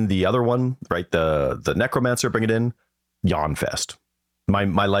bring in the other one, right? The Necromancer, bring it in, yawn fest. My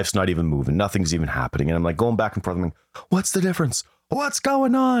life's not even moving. Nothing's even happening. And I'm like going back and forth. I'm like, what's the difference? What's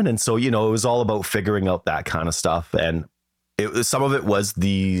going on? And so, it was all about figuring out that kind of stuff. And some of it was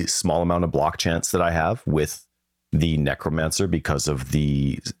the small amount of block chance that I have with the Necromancer because of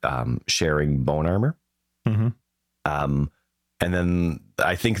the sharing bone armor. Mm-hmm. And then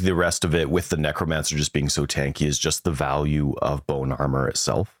I think the rest of it with the Necromancer just being so tanky is just the value of bone armor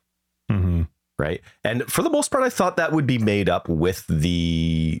itself. Mm-hmm. Right. And for the most part, I thought that would be made up with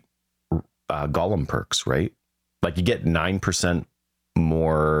the golem perks, right? Like you get 9%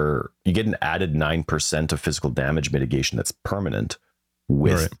 more, you get an added 9% of physical damage mitigation that's permanent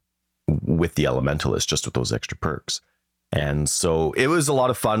with the Elementalist, just with those extra perks. And so it was a lot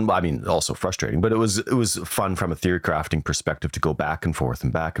of fun. I mean, also frustrating, but it was fun from a theory crafting perspective to go back and forth.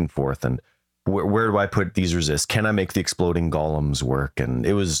 And where do I put these resists? Can I make the exploding golems work? And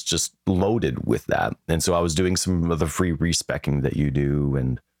it was just loaded with that. And so I was doing some of the free respecking that you do.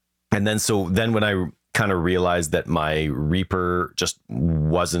 And then when I kind of realized that my Reaper just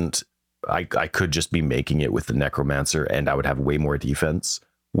wasn't, I could just be making it with the Necromancer and I would have way more defense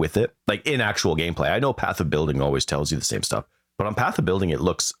with it. Like in actual gameplay, I know Path of Building always tells you the same stuff, but on Path of Building, it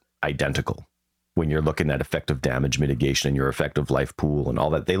looks identical. When you're looking at effective damage mitigation and your effective life pool and all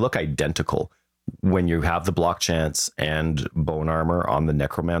that, they look identical. When you have the block chance and bone armor on the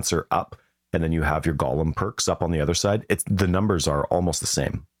Necromancer up, and then you have your golem perks up on the other side, the numbers are almost the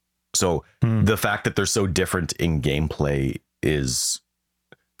same. So the fact that they're so different in gameplay is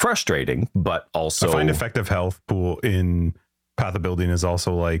frustrating, but also I find effective health pool in Path of Building is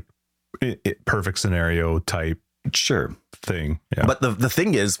also like perfect scenario type thing. Yeah. But the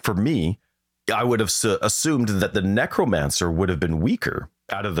thing is, for me, I would have assumed that the Necromancer would have been weaker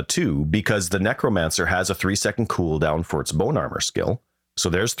out of the two because the Necromancer has a 3-second cooldown for its bone armor skill. So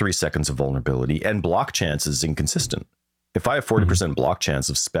there's 3 seconds of vulnerability and block chance is inconsistent. If I have 40% block chance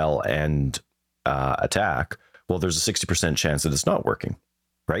of spell and attack, well, there's a 60% chance that it's not working.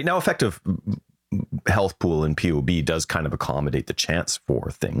 Right now, effective health pool in PoB does kind of accommodate the chance for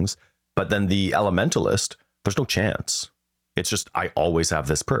things. But then the Elementalist, there's no chance. It's just, I always have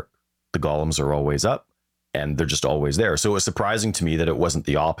this perk. The golems are always up and they're just always there. So it was surprising to me that it wasn't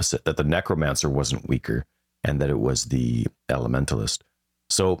the opposite, that the Necromancer wasn't weaker and that it was the Elementalist.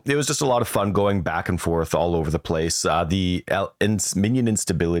 So it was just a lot of fun going back and forth all over the place. The minion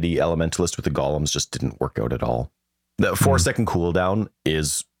instability Elementalist with the golems just didn't work out at all. The 4-second cooldown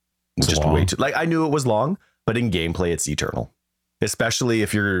is just way too, like I knew it was long, but in gameplay it's eternal. Especially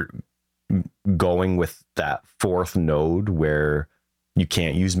if you're going with that 4th node where you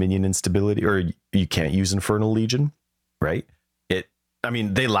can't use minion instability or you can't use Infernal Legion, right?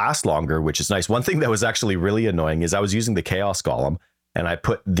 They last longer, which is nice. One thing that was actually really annoying is I was using the Chaos Golem and I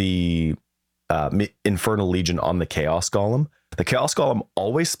put the Infernal Legion on the Chaos Golem. The Chaos Golem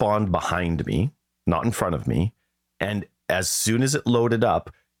always spawned behind me, not in front of me. And as soon as it loaded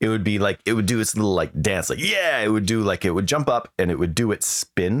up, it would be like, it would do its little like dance, like, yeah, it would do like, it would jump up and it would do its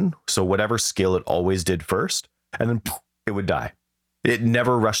spin. So whatever skill it always did first, and then it would die. It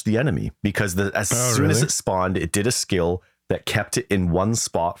never rushed the enemy because as soon as it spawned, it did a skill that kept it in one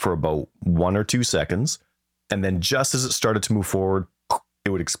spot for about 1 or 2 seconds. And then just as it started to move forward, it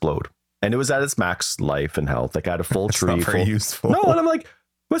would explode. And it was at its max life and health. Like I had a full tree. Not very useful. No, and I'm like,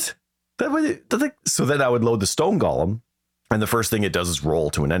 what? So then I would load the Stone Golem. And the first thing it does is roll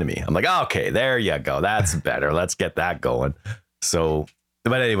to an enemy. I'm like, okay, there you go. That's better. Let's get that going. So,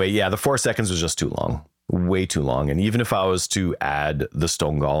 but anyway, yeah, the 4 seconds was just too long. Way too long. And even if I was to add the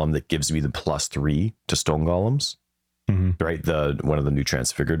Stone Golem that gives me the +3 to Stone Golems, right? One of the new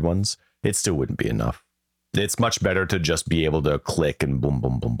transfigured ones, it still wouldn't be enough. It's much better to just be able to click and boom,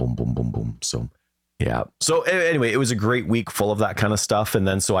 boom, boom, boom, boom, boom, boom. So Yeah. So anyway, it was a great week full of that kind of stuff. And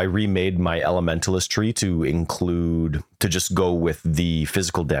then so I remade my Elementalist tree to just go with the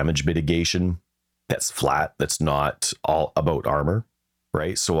physical damage mitigation that's flat, that's not all about armor,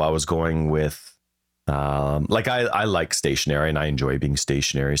 right? So I was going with I like stationary and I enjoy being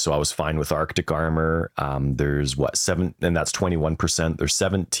stationary. So I was fine with Arctic armor. There's 7, and that's 21%. There's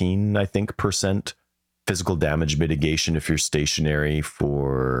 17, I think, percent physical damage mitigation if you're stationary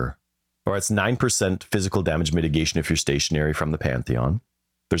or it's 9% physical damage mitigation if you're stationary from the Pantheon.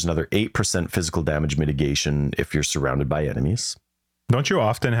 There's another 8% physical damage mitigation if you're surrounded by enemies. Don't you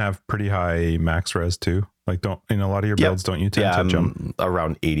often have pretty high max res too? Like in a lot of your builds, don't you tend to jump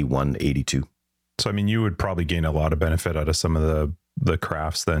around 81, 82? So, I mean, you would probably gain a lot of benefit out of some of the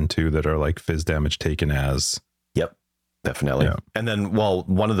crafts then too, that are like phys damage taken as. Yep, definitely. Yeah. And then,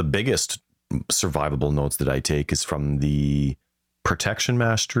 one of the biggest survivable nodes that I take is from the protection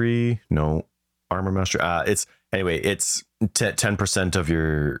mastery, armor mastery. It's 10% of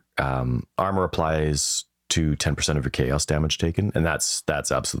your armor applies to 10% of your chaos damage taken, and that's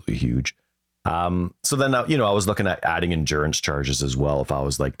absolutely huge. So then, I was looking at adding endurance charges as well. If I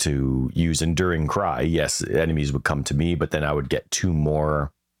was like to use Enduring Cry, yes, enemies would come to me, but then I would get 2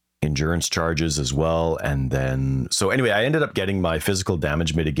 more endurance charges as well. And then, so anyway, I ended up getting my physical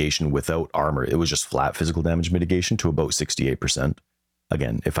damage mitigation without armor. It was just flat physical damage mitigation to about 68%.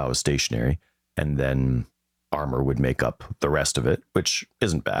 Again, if I was stationary, and then armor would make up the rest of it, which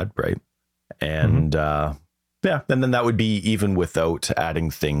isn't bad, right? And and then that would be even without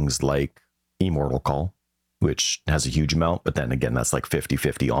adding things like Immortal Call, which has a huge amount, but then again, that's like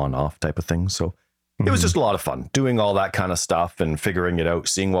 50-50 on off type of thing. So it was just a lot of fun doing all that kind of stuff and figuring it out,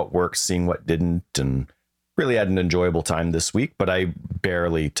 seeing what works, seeing what didn't, and really had an enjoyable time this week. But I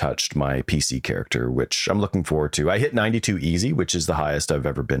barely touched my PC character, which I'm looking forward to. I hit 92 easy, which is the highest I've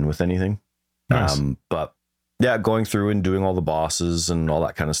ever been with anything. Nice. But yeah, going through and doing all the bosses and all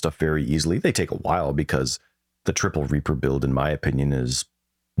that kind of stuff very easily. They take a while because the triple Reaper build, in my opinion, is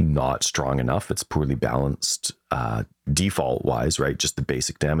not strong enough. It's poorly balanced default wise, right? Just the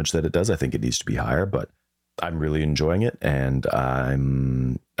basic damage that it does. I think it needs to be higher, but I'm really enjoying it. And I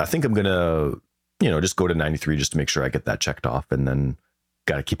think I'm going to, just go to 93 just to make sure I get that checked off, and then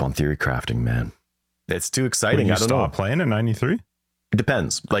got to keep on theory crafting, man. It's too exciting. I don't know. Playing at 93? It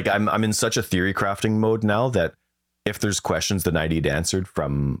depends. Like I'm in such a theory crafting mode now that if there's questions that I need answered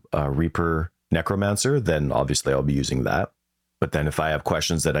from Reaper Necromancer, then obviously I'll be using that. But then if I have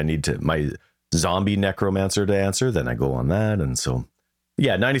questions that I need my zombie Necromancer to answer, then I go on that. And so,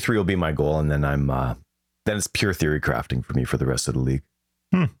 yeah, 93 will be my goal. And then then it's pure theory crafting for me for the rest of the league.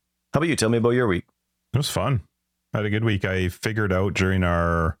 How about you? Tell me about your week. It was fun. I had a good week. I figured out during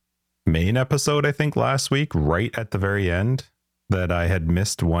our main episode, I think last week, right at the very end, that I had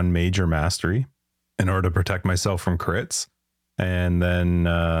missed one major mastery in order to protect myself from crits. And then,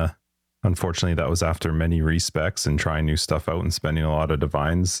 unfortunately, that was after many respecs and trying new stuff out and spending a lot of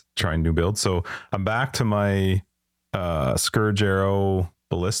divines trying new builds. So I'm back to my Scourge Arrow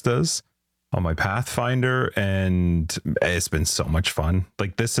Ballistas on my Pathfinder, and it's been so much fun.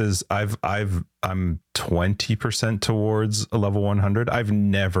 Like this is I'm 20% towards a level 100. I've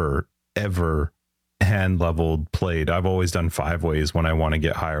never ever hand leveled played. I've always done 5 ways when I want to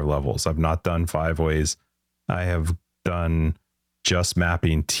get higher levels. I've not done 5 ways. I have done just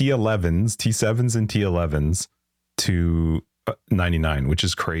mapping T11s, T7s and T11s to 99, which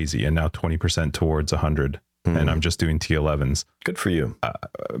is crazy. And now 20% towards 100. And I'm just doing T11s. Good for you.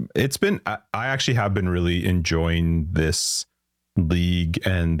 It's been, I actually have been really enjoying this league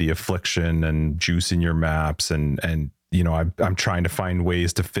and the affliction and juicing your maps. And I'm trying to find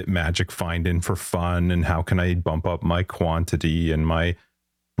ways to fit Magic Find in for fun. And how can I bump up my quantity and my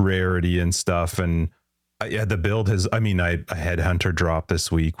rarity and stuff. And the build has, I had Headhunter drop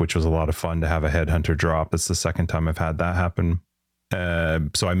this week, which was a lot of fun to have a Headhunter drop. It's the second time I've had that happen.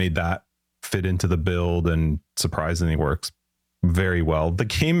 So I made that fit into the build and surprisingly works very well. The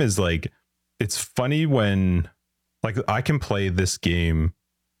game is like, it's funny when like I can play this game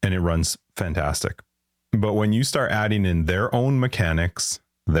and it runs fantastic. But when you start adding in their own mechanics,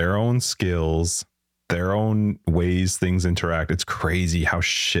 their own skills, their own ways things interact, it's crazy how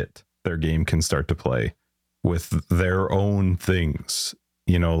shit their game can start to play with their own things.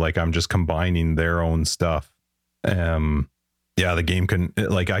 Like I'm just combining their own stuff. The game can,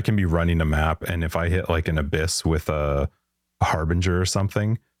 like, I can be running a map, and if I hit like an abyss with a Harbinger or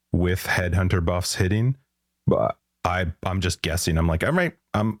something with Headhunter buffs hitting, but I'm just guessing. I'm like, all right,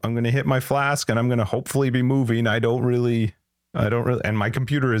 I'm going to hit my flask and I'm going to hopefully be moving. I don't really, and my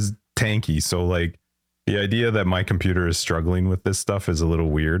computer is tanky. So like the idea that my computer is struggling with this stuff is a little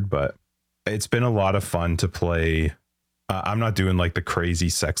weird, but it's been a lot of fun to play. I'm not doing like the crazy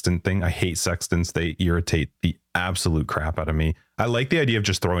sextant thing. I hate sextants. They irritate the absolute crap out of me. I like the idea of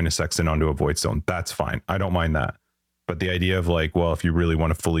just throwing a sextant onto a void stone. That's fine. I don't mind that. But the idea of like, well, if you really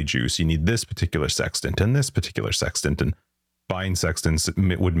want to fully juice, you need this particular sextant and this particular sextant, and buying sextants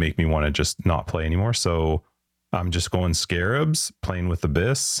would make me want to just not play anymore. So I'm just going scarabs, playing with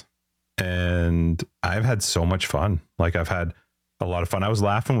Abyss, and I've had so much fun. Like I've had a lot of fun. I was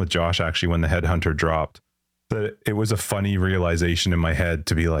laughing with Josh actually when the Headhunter dropped. That it was a funny realization in my head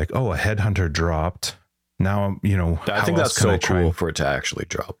to be like, oh, a Headhunter dropped. Now I'm, I think that's so cool for it to actually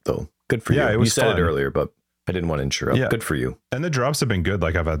drop, though. Good for you. Yeah, it was you said fun. it earlier, but I didn't want to interrupt. Yeah. Good for you. And the drops have been good.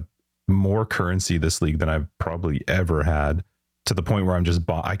 Like I've had more currency this league than I've probably ever had, to the point where I'm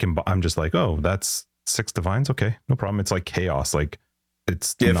just like, oh, that's 6 divines. Okay, no problem. It's like chaos. Like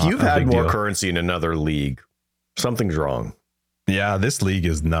it's if you've had more currency in another league, something's wrong. Yeah, this league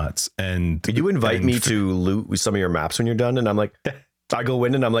is nuts. And could you invite me to loot some of your maps when you're done? And I'm like, I go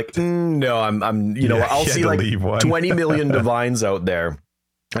in and I'm like, no, I'm I'll see like 20 million divines out there.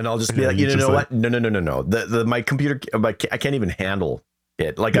 And I'll just be like, you know what? No. My computer, I can't even handle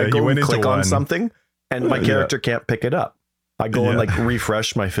it. Like I go and click on something and my character can't pick it up. I go and like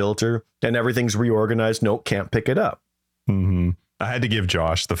refresh my filter and everything's reorganized. Nope, can't pick it up. Mm-hmm. I had to give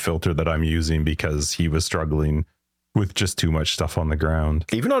Josh the filter that I'm using because he was struggling with just too much stuff on the ground.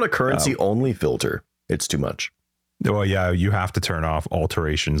 Even on a currency only filter, it's too much. Well, yeah, you have to turn off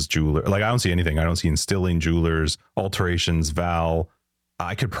alterations, jeweler. Like I don't see anything. I don't see instilling, jewelers, alterations, Val.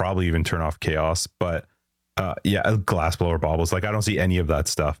 I could probably even turn off chaos, but glassblower baubles. Like I don't see any of that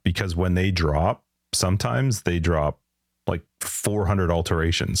stuff because when they drop, sometimes they drop like 400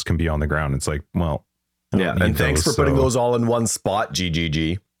 alterations can be on the ground. It's like, well, yeah. And thanks for putting those all in one spot,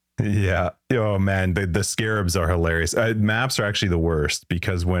 GGG. Yeah. Oh man, the scarabs are hilarious. Maps are actually the worst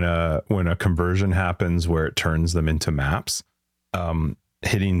because when a conversion happens where it turns them into maps,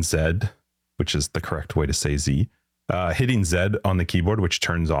 hitting Z, which is the correct way to say Z, hitting Z on the keyboard, which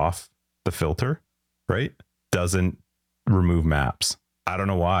turns off the filter, right, doesn't remove maps. I don't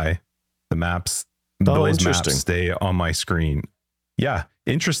know why. The maps, those maps stay on my screen. Yeah,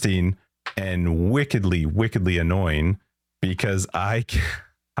 interesting and wickedly annoying because I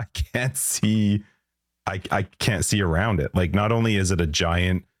can't see around it. Like not only is it a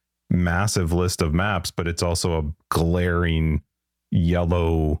giant massive list of maps, but it's also a glaring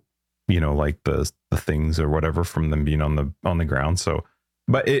yellow, like the things or whatever from them being on the ground. So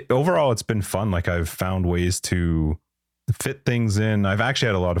but overall it's been fun. Like I've found ways to fit things in. I've actually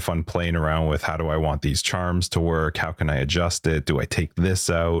had a lot of fun playing around with how do I want these charms to work? How can I adjust it? Do I take this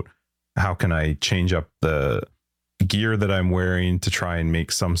out? How can I change up the gear that I'm wearing to try and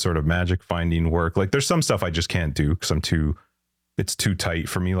make some sort of magic finding work? Like there's some stuff I just can't do because it's too tight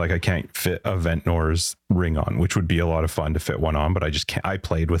for me. Like I can't fit a Ventnor's ring on, which would be a lot of fun to fit one on, but I just can't. I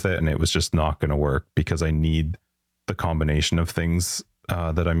played with it and it was just not going to work because I need the combination of things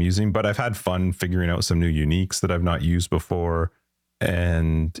that I'm using. But I've had fun figuring out some new uniques that I've not used before.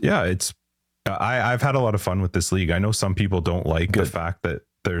 And yeah, I've had a lot of fun with this league. I know some people don't like the fact that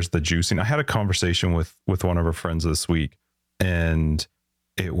there's the juicing. I had a conversation with one of our friends this week, and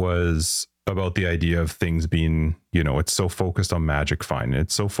it was about the idea of things being, it's so focused on magic finding,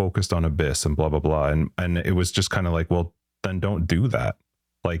 it's so focused on abyss and blah blah blah, and it was just kind of like, well, then don't do that.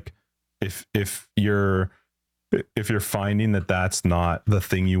 Like if you're finding that that's not the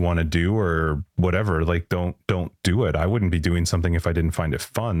thing you want to do or whatever, like don't do it. I wouldn't be doing something if I didn't find it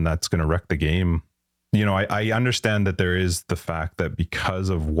fun. That's going to wreck the game. I understand that there is the fact that because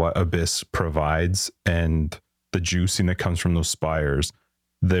of what Abyss provides and the juicing that comes from those spires,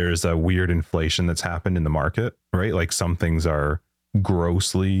 there's a weird inflation that's happened in the market, right? Like some things are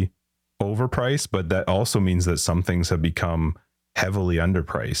grossly overpriced, but that also means that some things have become heavily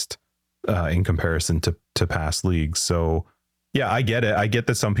underpriced in comparison to past leagues. So yeah, I get it. I get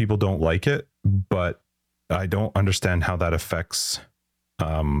that some people don't like it, but I don't understand how that affects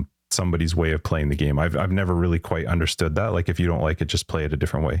somebody's way of playing the game. I've never really quite understood that. Like if you don't like it, just play it a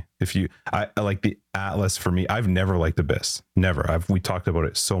different way. I like the Atlas. For me, I've never liked Abyss. Never. We talked about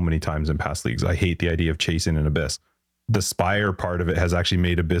it so many times in past leagues. I hate the idea of chasing an Abyss. The Spire part of it has actually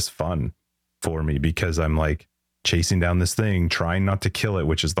made Abyss fun for me because I'm like chasing down this thing, trying not to kill it,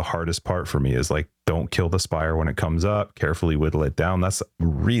 which is the hardest part for me, is like, don't kill the Spire when it comes up, carefully whittle it down. That's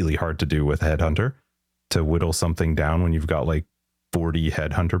really hard to do with Headhunter, to whittle something down when you've got like 40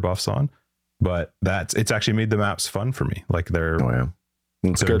 Headhunter buffs on. But it's actually made the maps fun for me. Like they're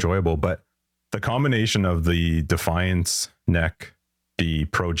enjoyable. But the combination of the Defiance neck, the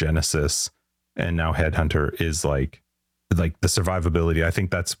Progenesis, and now Headhunter is like the survivability. I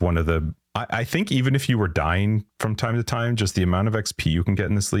think that's one of the I think even if you were dying from time to time, just the amount of XP you can get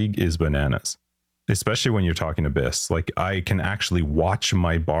in this league is bananas. Especially when you're talking Abyss. Like I can actually watch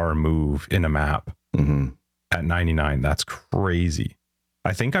my bar move in a map at 99. That's crazy.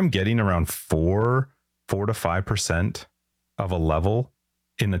 I think I'm getting around 4 to 5% of a level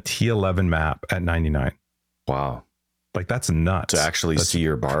in a T11 map at 99. Wow. Like that's nuts. To actually see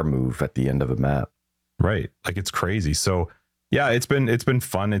your bar move at the end of a map. Right. Like it's crazy. So yeah, it's been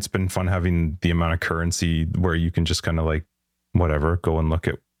fun. It's been fun having the amount of currency where you can just kind of like whatever, go and look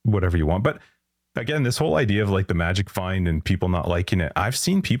at whatever you want. But again, this whole idea of like the magic find and people not liking it. I've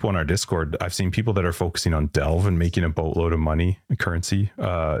seen people in our Discord. I've seen people that are focusing on delve and making a boatload of money and currency.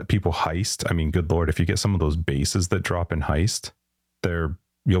 People heist. I mean, good Lord, if you get some of those bases that drop in heist,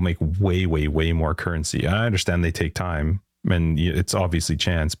 you'll make way more currency. I understand they take time and it's obviously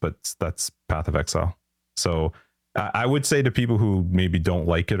chance, but that's Path of Exile. So I would say to people who maybe don't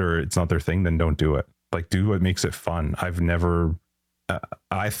like it or it's not their thing, then don't do it. Like do what makes it fun.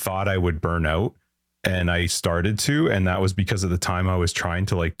 I thought I would burn out. And I started to, and that was because of the time I was trying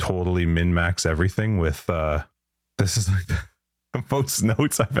to like totally min-max everything with this is like the most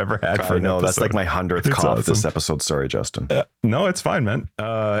notes I've ever had for an episode. That's like my 100th call of this episode. Sorry, Justin. No, it's fine, man.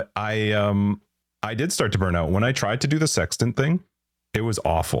 I did start to burn out. When I tried to do the sextant thing, it was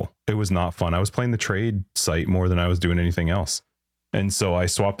awful. It was not fun. I was playing the trade site more than I was doing anything else. And so I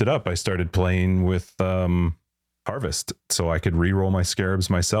swapped it up. I started playing with Harvest so I could re-roll my scarabs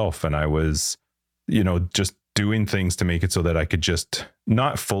myself. And I was just doing things to make it so that I could just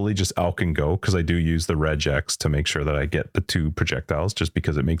not fully just alch and go, because I do use the regex to make sure that I get the 2 projectiles just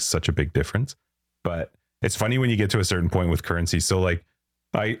because it makes such a big difference. But it's funny when you get to a certain point with currency. So like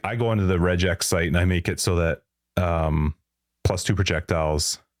I go onto the regex site and I make it so that +2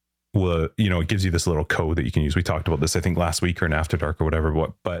 projectiles will, it gives you this little code that you can use. We talked about this, I think last week or in After Dark or whatever,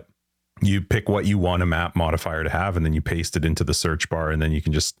 but you pick what you want a map modifier to have, and then you paste it into the search bar, and then you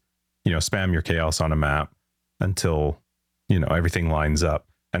can just spam your chaos on a map until, everything lines up.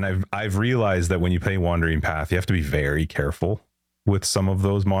 And I've realized that when you play Wandering Path, you have to be very careful with some of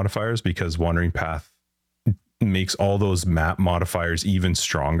those modifiers because Wandering Path makes all those map modifiers even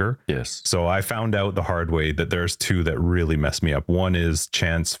stronger. Yes. So I found out the hard way that there's 2 that really mess me up. One is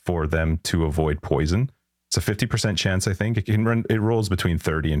chance for them to avoid poison. It's a 50% chance, I think. It rolls between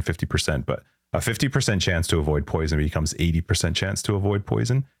 30 and 50%, but a 50% chance to avoid poison becomes 80% chance to avoid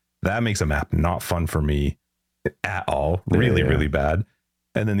poison. That makes a map not fun for me at all. Really bad.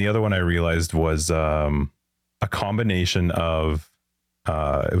 And then the other one I realized was a combination of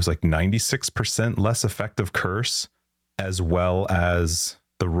it was like 96% less effective curse, as well as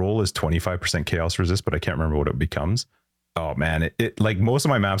the roll is 25% chaos resist, but I can't remember what it becomes. Oh man, it like most of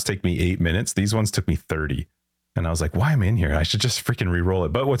my maps take me 8 minutes. These ones took me 30. And I was like, why am I in here? I should just freaking re-roll it.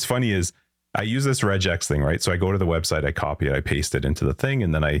 But what's funny is I use this regex thing, right? So I go to the website, I copy it, I paste it into the thing,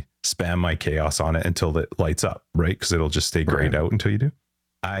 and then I spam my chaos on it until it lights up, right? Because it'll just stay grayed out until you do.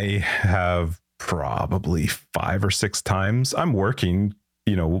 I have probably 5 or 6 times. I'm working,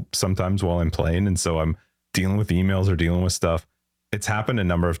 sometimes while I'm playing. And so I'm dealing with emails or dealing with stuff. It's happened a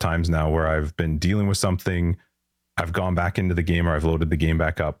number of times now where I've been dealing with something. I've gone back into the game or I've loaded the game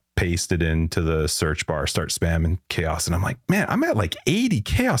back up, pasted into the search bar, start spamming chaos. And I'm like, man, I'm at like 80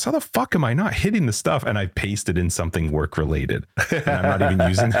 chaos. How the fuck am I not hitting the stuff? And I pasted in something work related. And I'm not even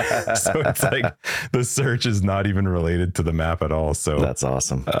using it. So it's like the search is not even related to the map at all. So that's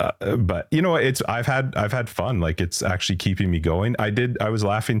awesome. But I've had fun. Like it's actually keeping me going. I was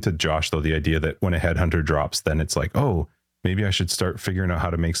laughing to Josh though, the idea that when a headhunter drops, then it's like, oh, maybe I should start figuring out how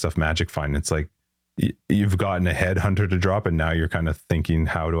to make stuff magic find. It's like, you've gotten a headhunter to drop and now you're kind of thinking,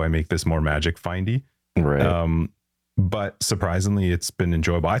 how do I make this more magic findy? Right. But surprisingly, it's been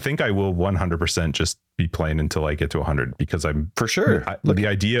enjoyable. I think I will 100% just be playing until I get to 100 because I'm for sure. The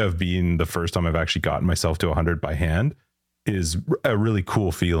idea of being the first time I've actually gotten myself to 100 by hand is a really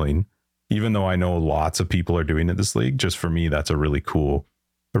cool feeling. Even though I know lots of people are doing it this league, just for me, that's a really cool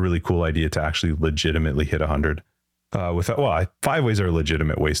idea to actually legitimately hit 100. 5 ways are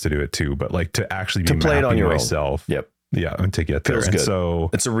legitimate ways to do it too, but like to actually be play it on your myself. Own. Yep. Yeah, and to get there. Feels and good. So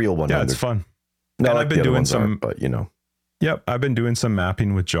it's a real 100. Yeah, it's fun. No, and I've been doing some, but Yep, I've been doing some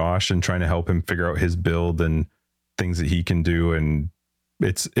mapping with Josh and trying to help him figure out his build and things that he can do, and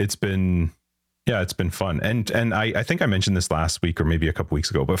it's been fun. And I think I mentioned this last week or maybe a couple weeks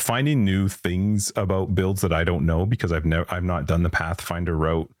ago, but finding new things about builds that I don't know because I've not done the Pathfinder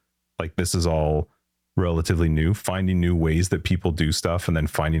route. Like this is all relatively new, finding new ways that people do stuff and then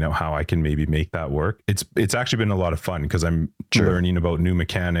finding out how I can maybe make that work. It's actually been a lot of fun because I'm learning about new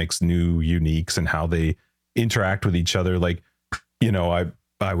mechanics, new uniques, and how they interact with each other. Like,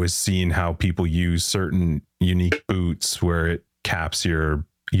 I was seeing how people use certain unique boots where it caps you're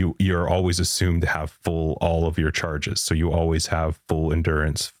always assumed to have all of your charges. So you always have full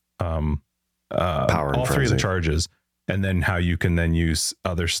endurance, power, all three of the charges. And then how you can then use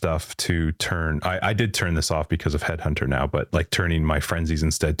other stuff to turn. I did turn this off because of Headhunter now, but like turning my frenzies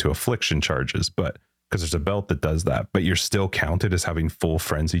instead to affliction charges, but because there's a belt that does that, but you're still counted as having full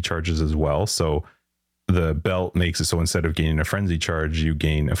frenzy charges as well. So the belt makes it so instead of gaining a frenzy charge, you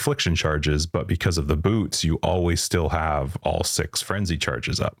gain affliction charges, but because of the boots, you always still have all 6 frenzy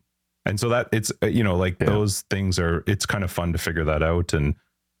charges up. And so that it's, those things it's kind of fun to figure that out and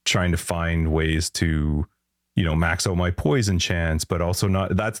trying to find ways to, max out my poison chance, but also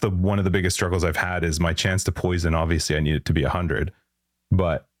not. That's one of the biggest struggles I've had is my chance to poison. Obviously I need it to be 100,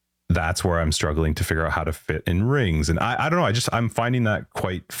 but that's where I'm struggling to figure out how to fit in rings. And I don't know. I'm finding that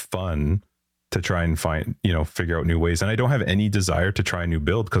quite fun to try and figure out new ways. And I don't have any desire to try a new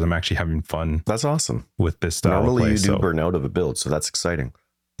build because I'm actually having fun. That's awesome. With this style. Normally you do burn out of a build, so that's exciting.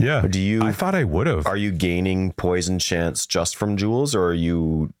 Yeah. I thought I would have. Are you gaining poison chance just from jewels, or are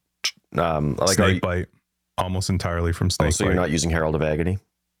you snake bite almost entirely from snake bite? So you're not using Herald of Agony?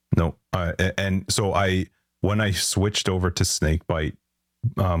 No. And so when I switched over to snake bite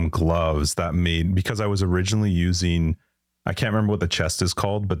gloves, because I was originally using, I can't remember what the chest is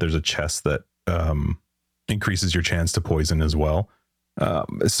called, but there's a chest that increases your chance to poison as well.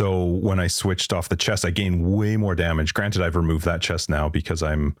 So when I switched off the chest, I gained way more damage. Granted, I've removed that chest now because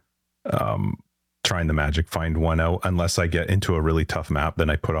I'm trying the magic find one out. Unless I get into a really tough map,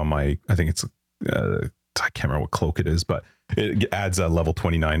 then I put on I think it's I can't remember what cloak it is, but it adds a level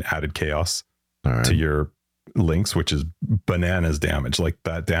 29 added chaos to your links, which is bananas damage. Like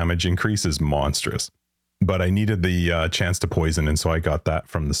that damage increase is monstrous. But I needed the chance to poison, and so I got that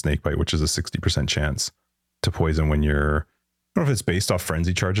from the snake bite, which is a 60% chance to poison when you're, I don't know if it's based off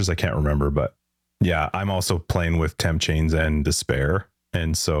frenzy charges, I can't remember, but yeah, I'm also playing with temp chains and despair,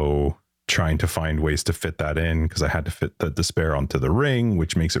 and so trying to find ways to fit that in, because I had to fit the despair onto the ring,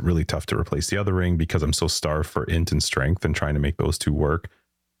 which makes it really tough to replace the other ring because I'm so starved for int and strength, and trying to make those two work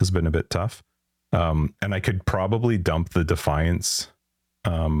has been a bit tough. And I could probably dump the Defiance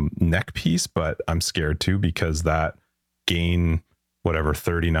neck piece, but I'm scared too, because that gain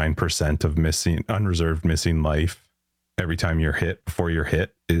 39% of unreserved missing life every time you're hit before you're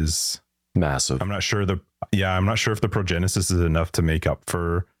hit is massive. I'm not sure if the Progenesis is enough to make up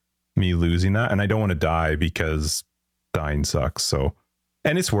for me losing that, and I don't want to die because dying sucks. So,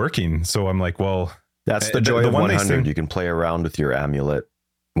 and it's working, so I'm like, well, that's the joy of 100. You can play around with your amulet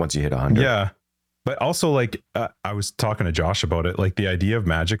once you hit 100. Yeah. But also, like, I was talking to Josh about it, like the idea of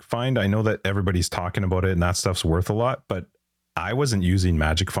Magic Find. I know that everybody's talking about it and that stuff's worth a lot, but I wasn't using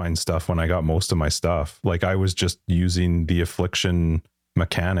Magic Find stuff when I got most of my stuff. Like, I was just using the Affliction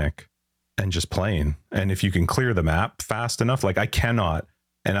mechanic and just playing. And if you can clear the map fast enough, like I cannot,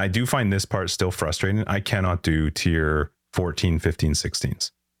 and I do find this part still frustrating, I cannot do tier 14, 15, 16s.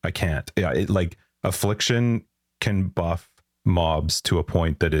 I can't. Yeah, like Affliction can buff mobs to a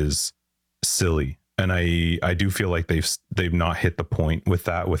point that is silly, and I do feel like they've not hit the point with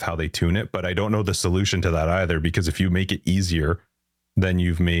how they tune it, but I don't know the solution to that either, because if you make it easier, then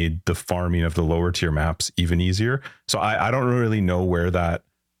you've made the farming of the lower tier maps even easier. So I don't really know where that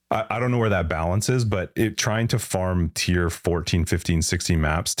I don't know where that balance is, but trying to farm tier 14, 15, 16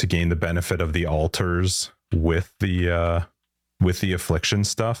 maps to gain the benefit of the altars with the Affliction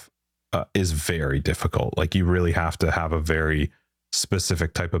stuff is very difficult. Like, you really have to have a very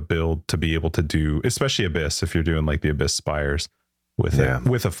specific type of build to be able to do, especially Abyss, if you're doing like the Abyss Spires with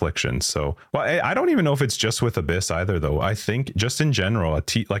Affliction. So, well, I don't even know if it's just with Abyss either, though. I think just in general,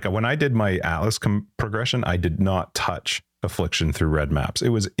 like when I did my Atlas progression, I did not touch Affliction through red maps. It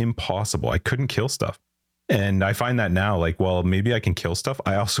was impossible. I couldn't kill stuff. And I find that now, like, well, maybe I can kill stuff.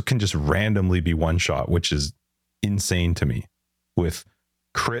 I also can just randomly be one shot, which is insane to me, with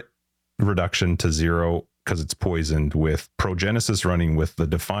crit reduction to 0 because it's poisoned, with Progenesis running, with the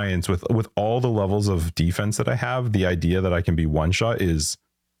Defiance, with all the levels of defense that I have. The idea that I can be one shot is,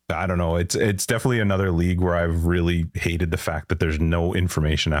 I don't know, it's definitely another league where I've really hated the fact that there's no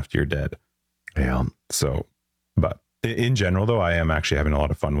information after you're dead. Yeah. So, but in general, though, I am actually having a lot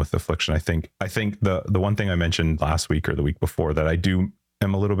of fun with Affliction. I think the one thing I mentioned last week or the week before that I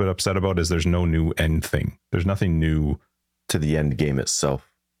am a little bit upset about is there's no new end thing. There's nothing new to the end game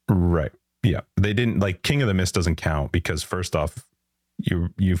itself. Right. Yeah. They didn't, like, King of the Mist doesn't count because, first off,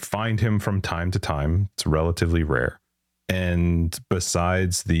 you find him from time to time. It's relatively rare. And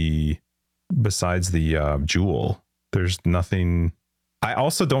besides the jewel, there's nothing I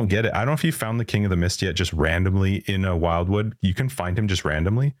also don't get it. I don't know if you found the King of the Mist yet, just randomly in a Wildwood. You can find him just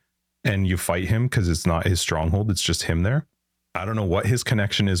randomly and you fight him because it's not his stronghold. It's just him there. I don't know what his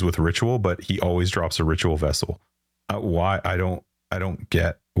connection is with ritual, but he always drops a ritual vessel. Why? I don't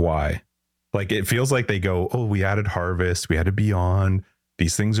get why. Like, it feels like they go, oh, we added harvest, we added beyond.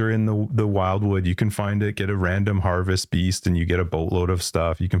 These things are in the Wildwood. You can find it, get a random harvest beast and you get a boatload of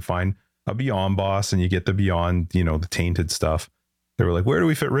stuff. You can find a beyond boss and you get the beyond, the tainted stuff. They were like, where do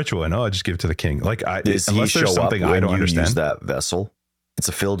we fit ritual? And I just give it to the king. Like, unless there's something I don't understand. Use that vessel? It's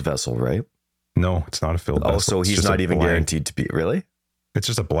a filled vessel, right? No, it's not a filled vessel. Oh, so he's not even guaranteed to be, really? It's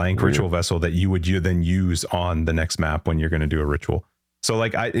just a blank ritual vessel that you would then use on the next map when you're going to do a ritual. So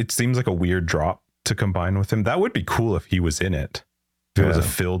like, it seems like a weird drop to combine with him. That would be cool if he was in it. If it was a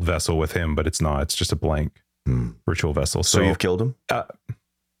filled vessel with him, but it's not. It's just a blank ritual vessel. So you've killed him?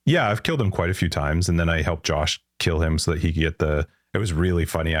 Yeah, I've killed him quite a few times. And then I helped Josh kill him so that he could get it was really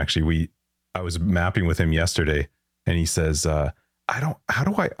funny. Actually, I was mapping with him yesterday and he says, how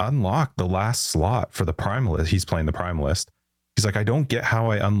do I unlock the last slot for the Primalist? He's playing the Primalist. He's like, I don't get how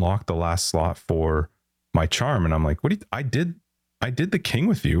I unlock the last slot for my charm. And I'm like, I did the king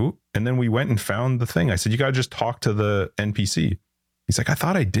with you. And then we went and found the thing. I said, you got to just talk to the NPC. He's like, I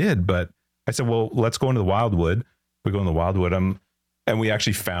thought I did, but I said, well, let's go into the Wildwood. We go in the Wildwood. And we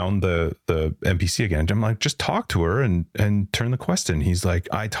actually found the NPC again. I'm like, just talk to her and turn the quest in. He's like,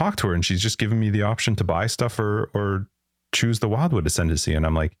 I talked to her and she's just giving me the option to buy stuff or choose the Wildwood Ascendancy. And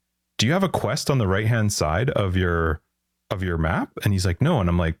I'm like, do you have a quest on the right-hand side of your map? And he's like, no. And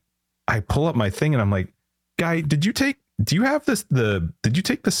I'm like, I pull up my thing and I'm like, guy, did you take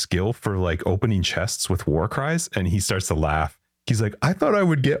the skill for like opening chests with war cries? And he starts to laugh. He's like, I thought I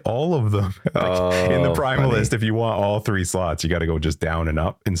would get all of them. In the Primalist, if you want all 3 slots, you got to go just down and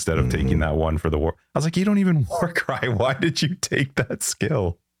up instead of taking that one for the war. I was like, you don't even war cry. Why did you take that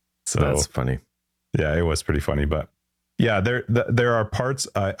skill? So that's funny. Yeah, it was pretty funny. But yeah, there are parts.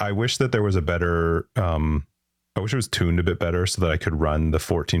 I wish that there was a better, I wish it was tuned a bit better so that I could run the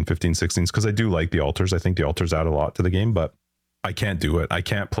 14, 15, 16s because I do like the altars. I think the altars add a lot to the game, but I can't do it. I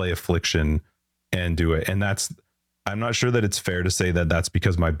can't play Affliction and do it. And I'm not sure that it's fair to say that that's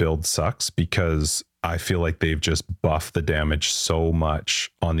because my build sucks, because I feel like they've just buffed the damage so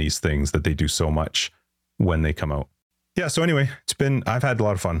much on these things that they do so much when they come out. Yeah. So anyway, I've had a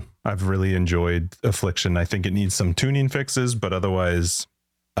lot of fun. I've really enjoyed Affliction. I think it needs some tuning fixes, but otherwise,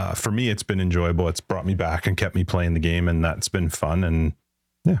 for me, it's been enjoyable. It's brought me back and kept me playing the game, and that's been fun. And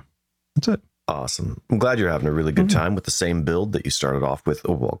yeah, that's it. Awesome. I'm glad you're having a really good time with the same build that you started off with,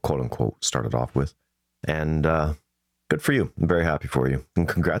 quote unquote, started off with. And good for you. I'm very happy for you. And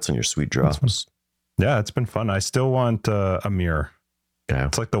congrats on your sweet drops. Yeah, it's been fun. I still want a mirror. Yeah.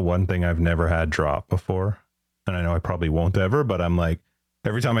 It's like the one thing I've never had drop before. And I know I probably won't ever, but I'm like,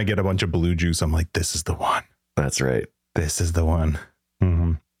 every time I get a bunch of blue juice, I'm like, this is the one. That's right. This is the one.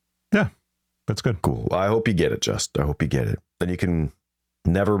 Mm-hmm. Yeah, that's good. Cool. Well, I hope you get it, I hope you get it. Then you can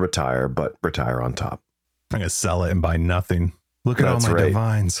never retire, but retire on top. I'm going to sell it and buy nothing. Look at all my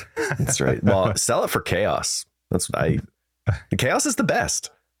divines. That's right. Well, sell it for chaos. That's what chaos is the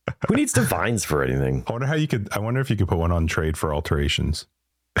best. Who needs divines for anything? I wonder if you could put one on trade for alterations.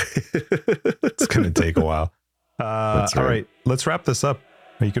 It's going to take a while. All right, let's wrap this up.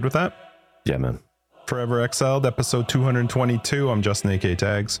 Are you good with that? Yeah, man. Forever Exiled, episode 222. I'm Justin, AK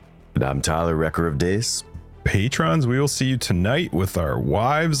Tags. And I'm Tyler, Wrecker of Days. Patrons, we will see you tonight with our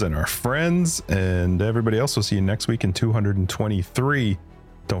wives and our friends, and everybody else will see you next week in 223.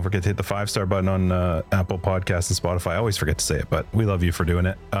 Don't forget to hit the 5-star button on Apple Podcasts and Spotify. I always forget to say it, but we love you for doing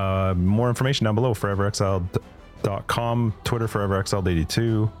it. More information down below, foreverexiled.com, Twitter,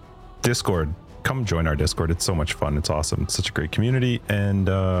 foreverexiled82, Discord. Come join our Discord. It's so much fun. It's awesome. It's such a great community. And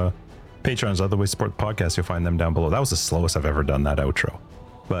Patreons, other ways to support the podcast. You'll find them down below. That was the slowest I've ever done that outro.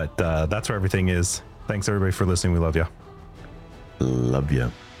 But that's where everything is. Thanks, everybody, for listening. We love you. Love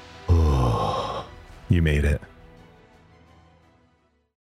you. You made it.